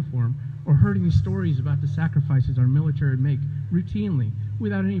somebody in uniform or heard any stories about the sacrifices our military make routinely,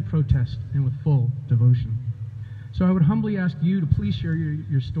 without any protest and with full devotion. So I would humbly ask you to please share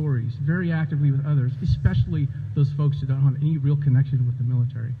your stories very actively with others, especially those folks who don't have any real connection with the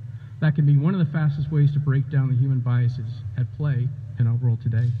military. That can be one of the fastest ways to break down the human biases at play in our world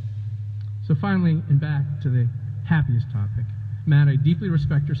today. So finally, and back to the happiest topic, Matt, I deeply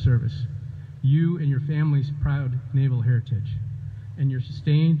respect your service, you and your family's proud naval heritage, and your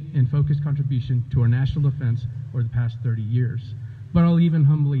sustained and focused contribution to our national defense over the past 30 years. But I'll even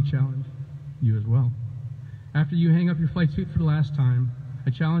humbly challenge you as well. After you hang up your flight suit for the last time, I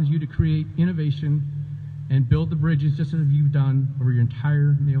challenge you to create innovation and build the bridges just as you've done over your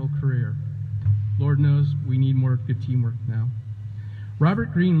entire naval career. Lord knows we need more good teamwork now.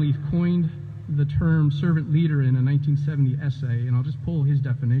 Robert Greenleaf coined the term servant leader in a 1970 essay, and I'll just pull his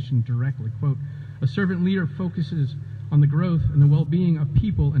definition directly. Quote, "A servant leader focuses on the growth and the well-being of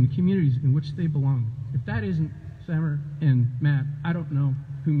people and the communities in which they belong." If that isn't Sammer and Matt, I don't know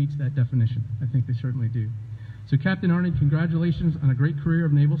who meets that definition. I think they certainly do. So Captain Arnie, congratulations on a great career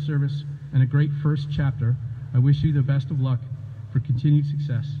of naval service and a great first chapter. I wish you the best of luck for continued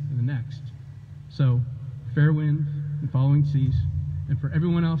success in the next. So, fair winds and following seas. And for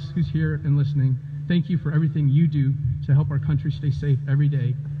everyone else who's here and listening, thank you for everything you do to help our country stay safe every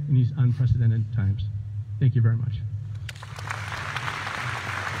day in these unprecedented times. Thank you very much.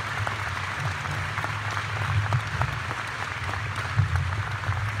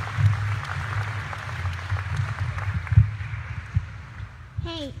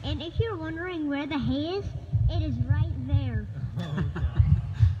 Hey, and if you're wondering where the hay is, it is right there.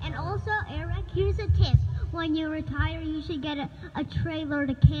 And also, Eric, here's a tip. When you retire, you should get a trailer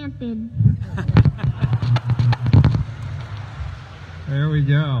to camp in. There we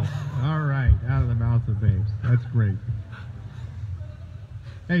go. All right, out of the mouth of babes. That's great.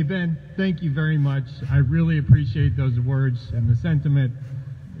 Hey, Ben, thank you very much. I really appreciate those words and the sentiment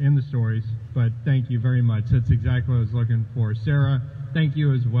in the stories, but thank you very much. That's exactly what I was looking for. Sarah, thank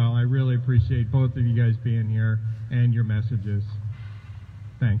you as well. I really appreciate both of you guys being here and your messages.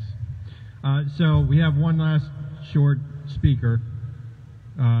 Thanks. So we have one last short speaker.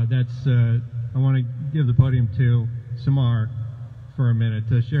 I want to give the podium to Samar for a minute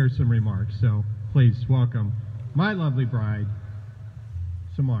to share some remarks. So please welcome my lovely bride,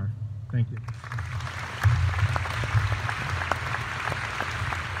 Samar. Thank you.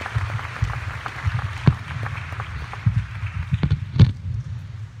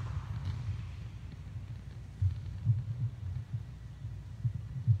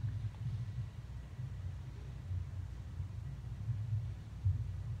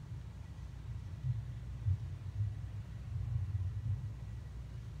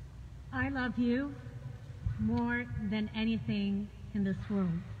 I love you more than anything in this world.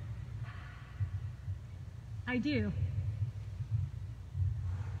 I do.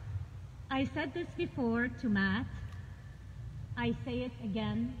 I said this before to Matt. I say it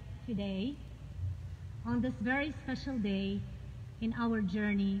again today, on this very special day in our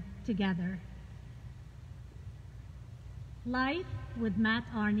journey together. Life with Matt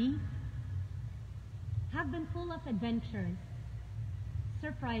Arney have been full of adventures,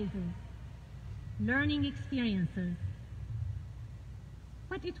 surprises, learning experiences,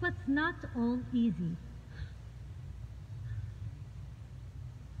 but it was not all easy.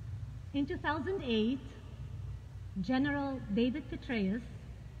 In 2008, General David Petraeus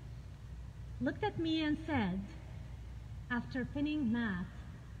looked at me and said, after pinning Matt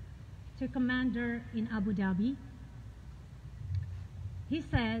to commander in Abu Dhabi, he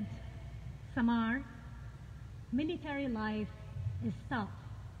said, "Samar, military life is tough,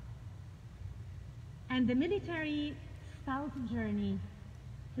 and the military spouse journey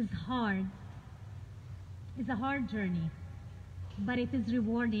is hard. It's a hard journey, but it is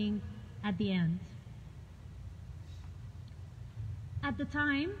rewarding at the end." At the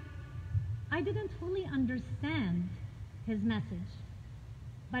time, I didn't fully understand his message,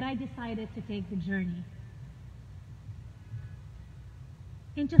 but I decided to take the journey.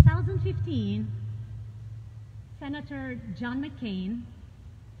 In 2015, Senator John McCain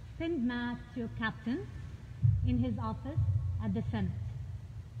pinned Matt to a captain in his office at the Senate.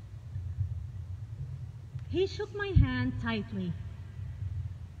 He shook my hand tightly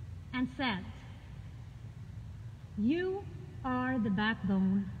and said, "You are the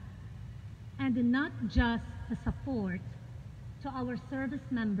backbone and not just a support to our service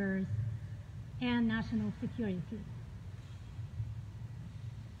members and national security."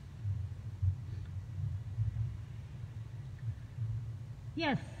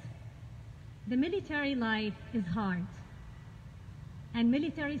 Yes, the military life is hard, and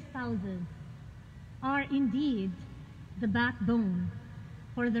military spouses are indeed the backbone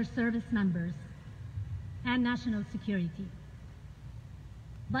for their service members and national security.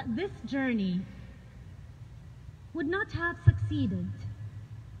 But this journey would not have succeeded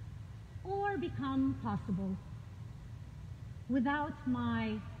or become possible without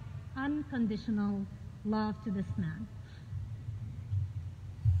my unconditional love to this man.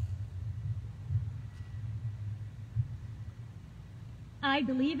 I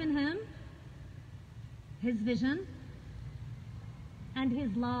believe in him, his vision, and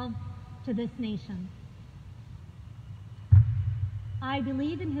his love to this nation. I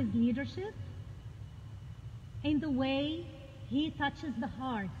believe in his leadership, in the way he touches the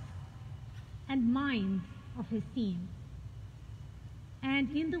hearts and minds of his team, and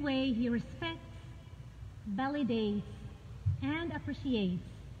in the way he respects, validates, and appreciates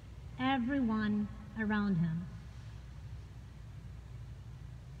everyone around him.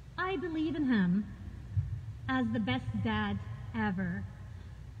 I believe in him as the best dad ever,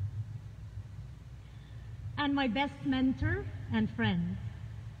 and my best mentor and friend.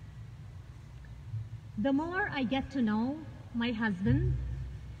 The more I get to know my husband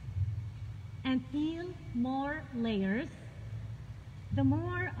and peel more layers, the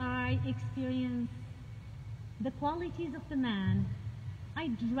more I experience the qualities of the man I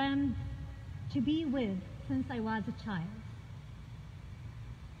dreamed to be with since I was a child.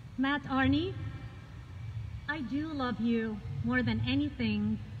 Matt Arney, I do love you more than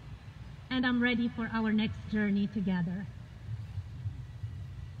anything, and I'm ready for our next journey together.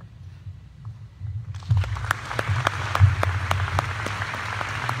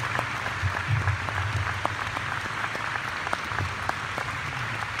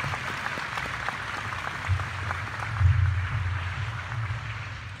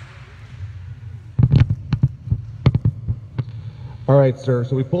 All right, sir.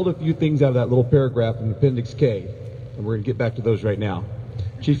 So we pulled a few things out of that little paragraph in Appendix K, and we're going to get back to those right now.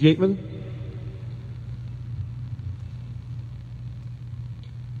 Chief Yateman?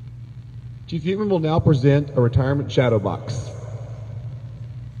 Chief Yateman will now present a retirement shadow box.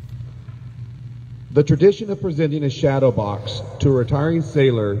 The tradition of presenting a shadow box to a retiring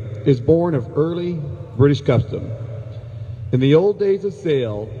sailor is born of early British custom. In the old days of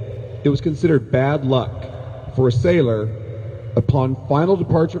sail, it was considered bad luck for a sailor, upon final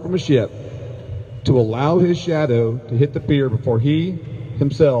departure from a ship, to allow his shadow to hit the pier before he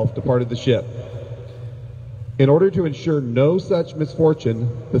himself departed the ship. In order to ensure no such misfortune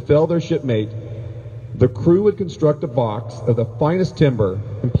befell their shipmate, the crew would construct a box of the finest timber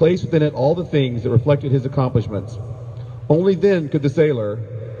and place within it all the things that reflected his accomplishments. Only then could the sailor,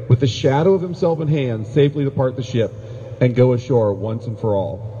 with the shadow of himself in hand, safely depart the ship and go ashore once and for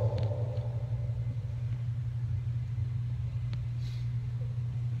all.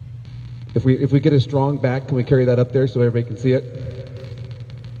 If we get a strong back, can we carry that up there so everybody can see it?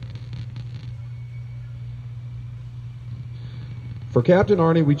 For Captain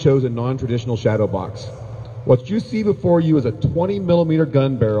Arnie, we chose a non-traditional shadow box. What you see before you is a 20-millimeter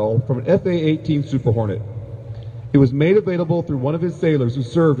gun barrel from an FA-18 Super Hornet. It was made available through one of his sailors who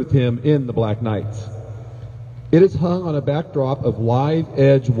served with him in the Black Knights. It is hung on a backdrop of live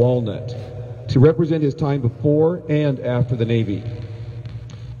edge walnut to represent his time before and after the Navy.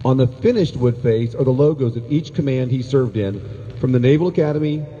 On the finished wood face are the logos of each command he served in, from the Naval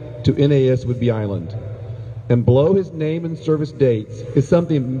Academy to NAS Whidbey Island. And below his name and service dates is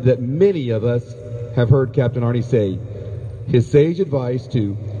something that many of us have heard Captain Arnie say, his sage advice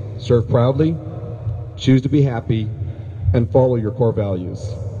to serve proudly, choose to be happy, and follow your core values.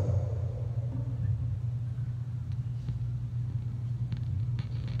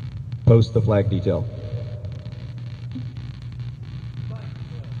 Post the flag detail.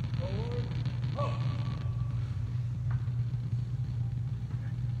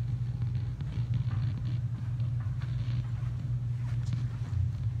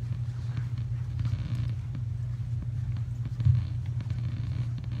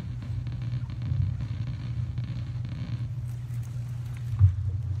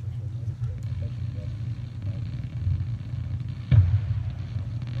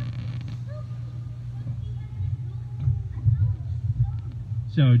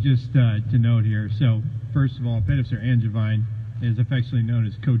 So just to note here, so first of all, Petty Officer Angevine is affectionately known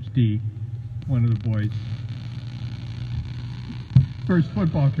as Coach D, one of the boys' first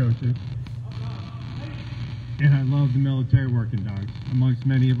football coaches. And I love the military working dogs amongst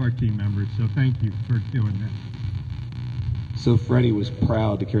many of our team members, so thank you for doing that. So Freddie was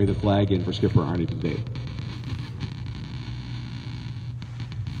proud to carry the flag in for Skipper Arnie today.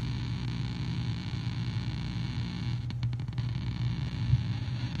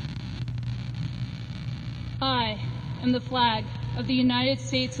 I am the flag of the United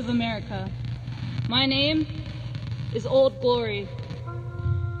States of America. My name is Old Glory.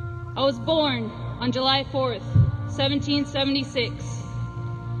 I was born on July 4th, 1776.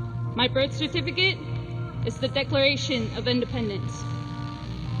 My birth certificate is the Declaration of Independence.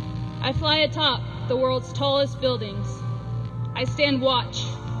 I fly atop the world's tallest buildings. I stand watch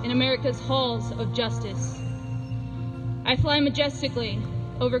in America's halls of justice. I fly majestically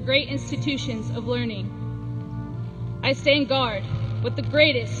over great institutions of learning. I stand guard with the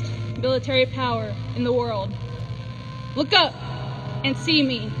greatest military power in the world. Look up and see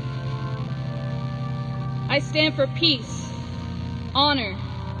me. I stand for peace, honor,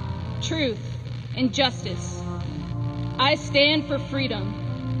 truth, and justice. I stand for freedom.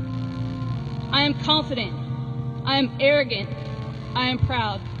 I am confident. I am arrogant. I am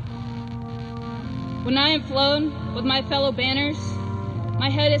proud. When I am flown with my fellow banners,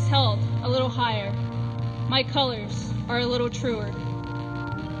 my head is held a little higher. My colors are a little truer.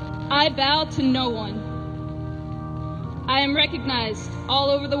 I bow to no one. I am recognized all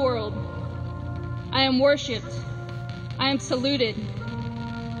over the world. I am worshipped. I am saluted.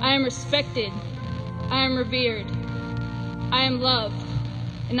 I am respected. I am revered. I am loved,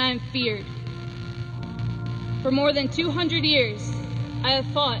 and I am feared. For more than 200 years, I have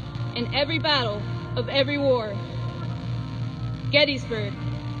fought in every battle of every war. Gettysburg,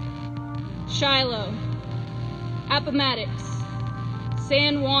 Shiloh, Appomattox,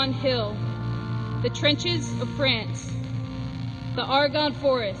 San Juan Hill, the trenches of France, the Argonne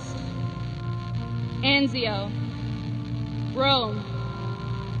Forest, Anzio,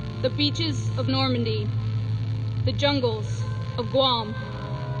 Rome, the beaches of Normandy, the jungles of Guam,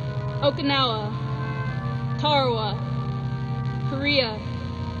 Okinawa, Tarawa, Korea,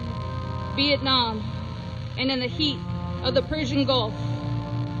 Vietnam, and in the heat of the Persian Gulf,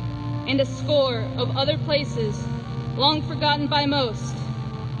 and a score of other places long forgotten by most,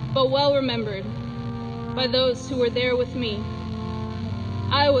 but well remembered by those who were there with me.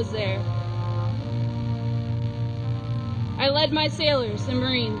 I was there. I led my sailors and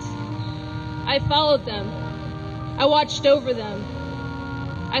Marines. I followed them. I watched over them.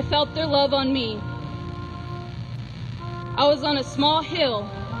 I felt their love on me. I was on a small hill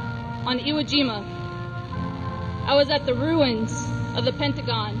on Iwo Jima. I was at the ruins of the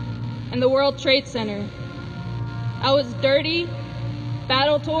Pentagon and the World Trade Center. I was dirty,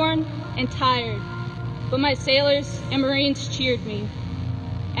 battle-torn, and tired, but my sailors and Marines cheered me,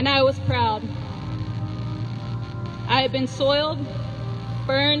 and I was proud. I have been soiled,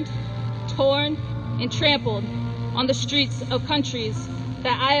 burned, torn, and trampled on the streets of countries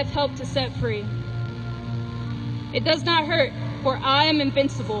that I have helped to set free. It does not hurt, for I am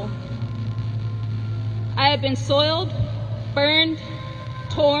invincible. I have been soiled, burned,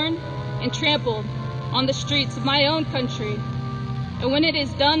 torn, and trampled on the streets of my own country. And when it is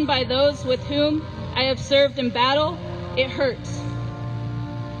done by those with whom I have served in battle, it hurts,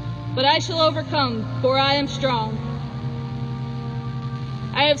 but I shall overcome, for I am strong.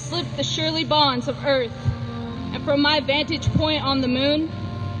 I have slipped the surely bonds of earth, and from my vantage point on the moon,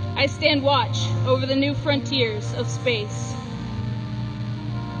 I stand watch over the new frontiers of space.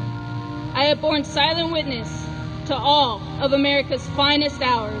 I have borne silent witness to all of America's finest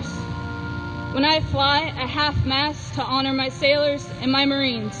hours. When I fly at half-mast to honor my sailors and my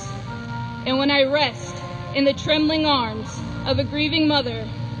Marines, and when I rest in the trembling arms of a grieving mother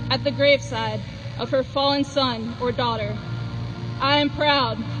at the graveside of her fallen son or daughter, I am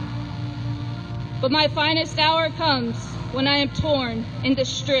proud. But my finest hour comes when I am torn into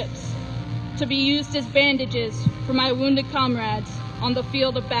strips to be used as bandages for my wounded comrades on the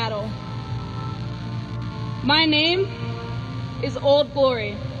field of battle. My name is Old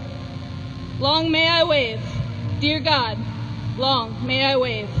Glory. Long may I wave, dear God, long may I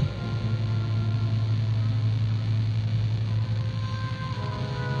wave.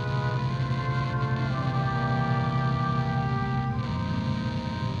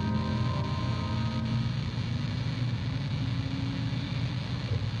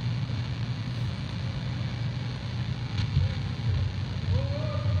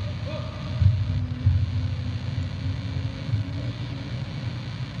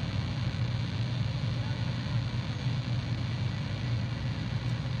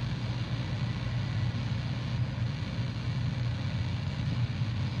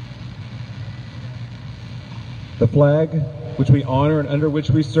 The flag, which we honor and under which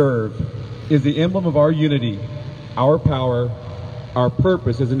we serve, is the emblem of our unity, our power, our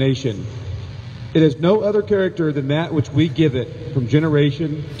purpose as a nation. It has no other character than that which we give it from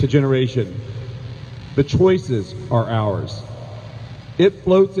generation to generation. The choices are ours. It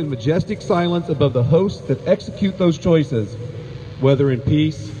floats in majestic silence above the hosts that execute those choices, whether in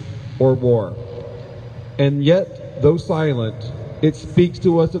peace or war. And yet, though silent, it speaks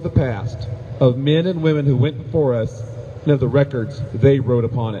to us of the past, of men and women who went before us, and of the records they wrote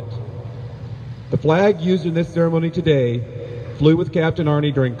upon it. The flag used in this ceremony today flew with Captain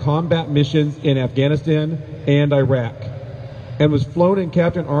Arney during combat missions in Afghanistan and Iraq, and was flown in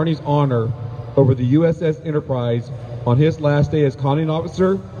Captain Arney's honor over the USS Enterprise on his last day as commanding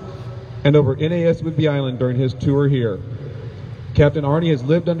officer, and over NAS Whidbey Island during his tour here. Captain Arney has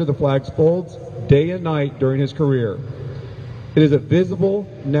lived under the flag's folds day and night during his career. It is a visible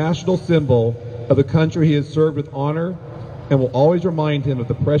national symbol of the country he has served with honor, and will always remind him of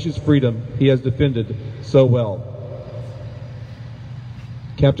the precious freedom he has defended so well.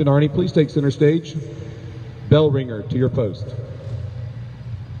 Captain Arney, please take center stage. Bell ringer to your post.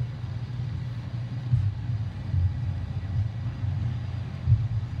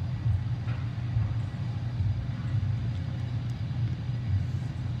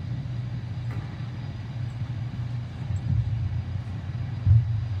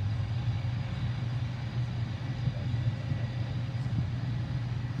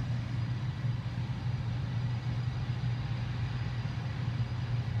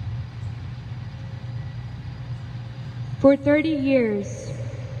 For 30 years,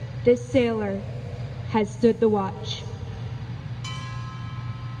 this sailor has stood the watch.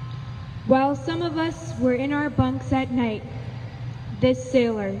 While some of us were in our bunks at night, this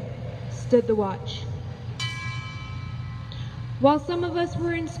sailor stood the watch. While some of us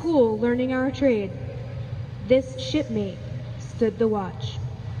were in school learning our trade, this shipmate stood the watch.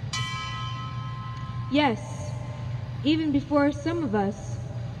 Yes, even before some of us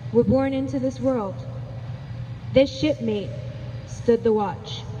were born into this world, this shipmate stood the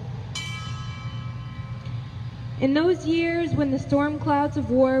watch. In those years when the storm clouds of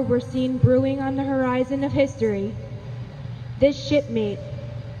war were seen brewing on the horizon of history, this shipmate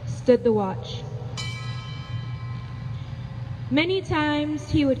stood the watch. Many times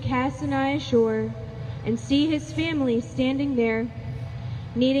he would cast an eye ashore and see his family standing there,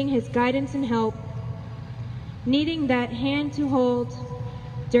 needing his guidance and help, needing that hand to hold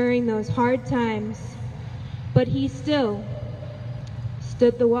during those hard times. But he still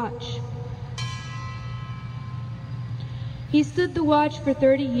stood the watch. He stood the watch for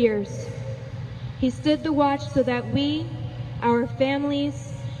 30 years. He stood the watch so that we, our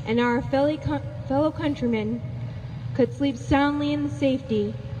families, and our fellow countrymen could sleep soundly in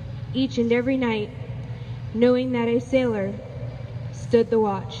safety each and every night, knowing that a sailor stood the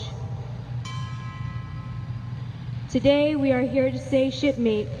watch. Today we are here to say,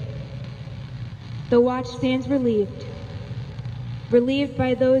 shipmate, the watch stands relieved. Relieved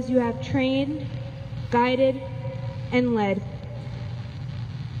by those you have trained, guided, and led.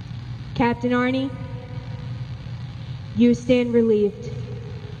 Captain Arney, you stand relieved.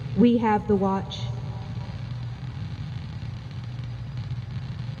 We have the watch.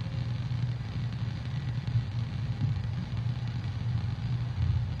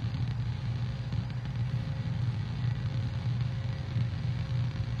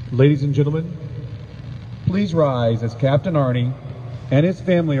 Ladies and gentlemen, please rise as Captain Arnie and his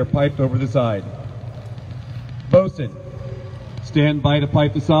family are piped over the side. Bosun, stand by to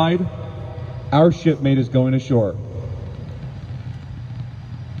pipe the side. Our shipmate is going ashore.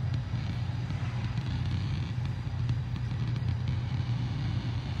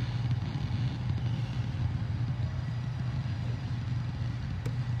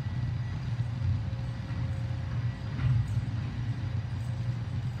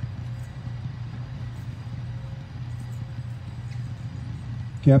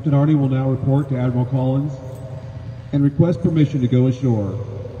 Captain Arnie will now report to Admiral Collins and request permission to go ashore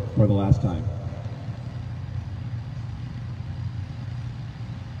for the last time.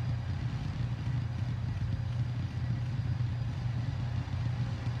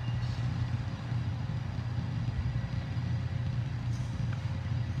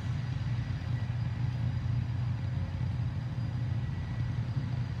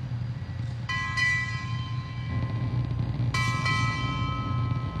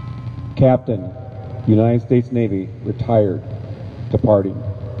 Captain, United States Navy, retired, departing.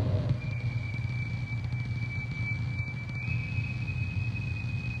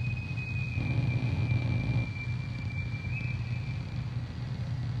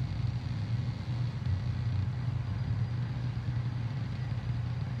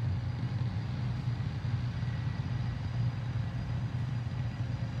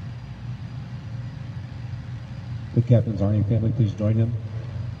 The Captain's Army family, please join him.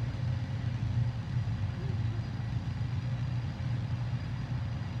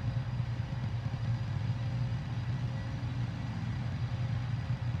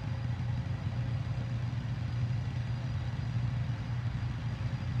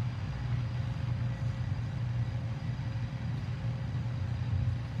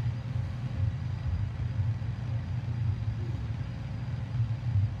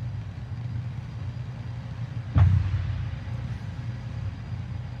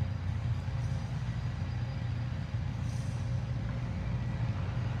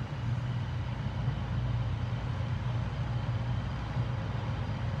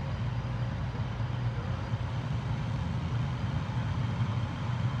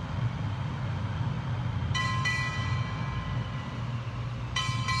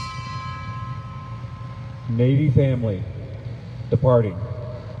 Navy family, departing.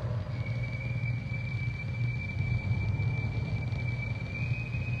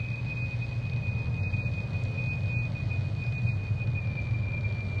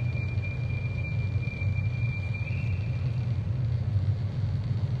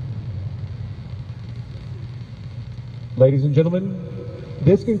 Ladies and gentlemen,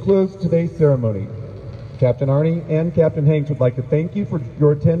 this concludes today's ceremony. Captain Arnie and Captain Hanks would like to thank you for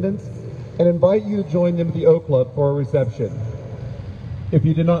your attendance and invite you to join them at the O Club for a reception. If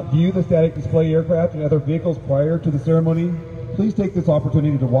you did not view the static display aircraft and other vehicles prior to the ceremony, please take this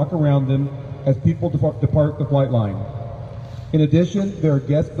opportunity to walk around them as people depart the flight line. In addition, there are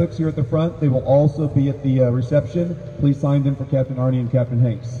guest books here at the front. They will also be at the reception. Please sign them for Captain Arnie and Captain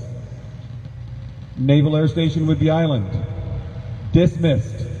Hanks. Naval Air Station Whidbey Island,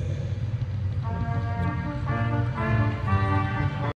 dismissed.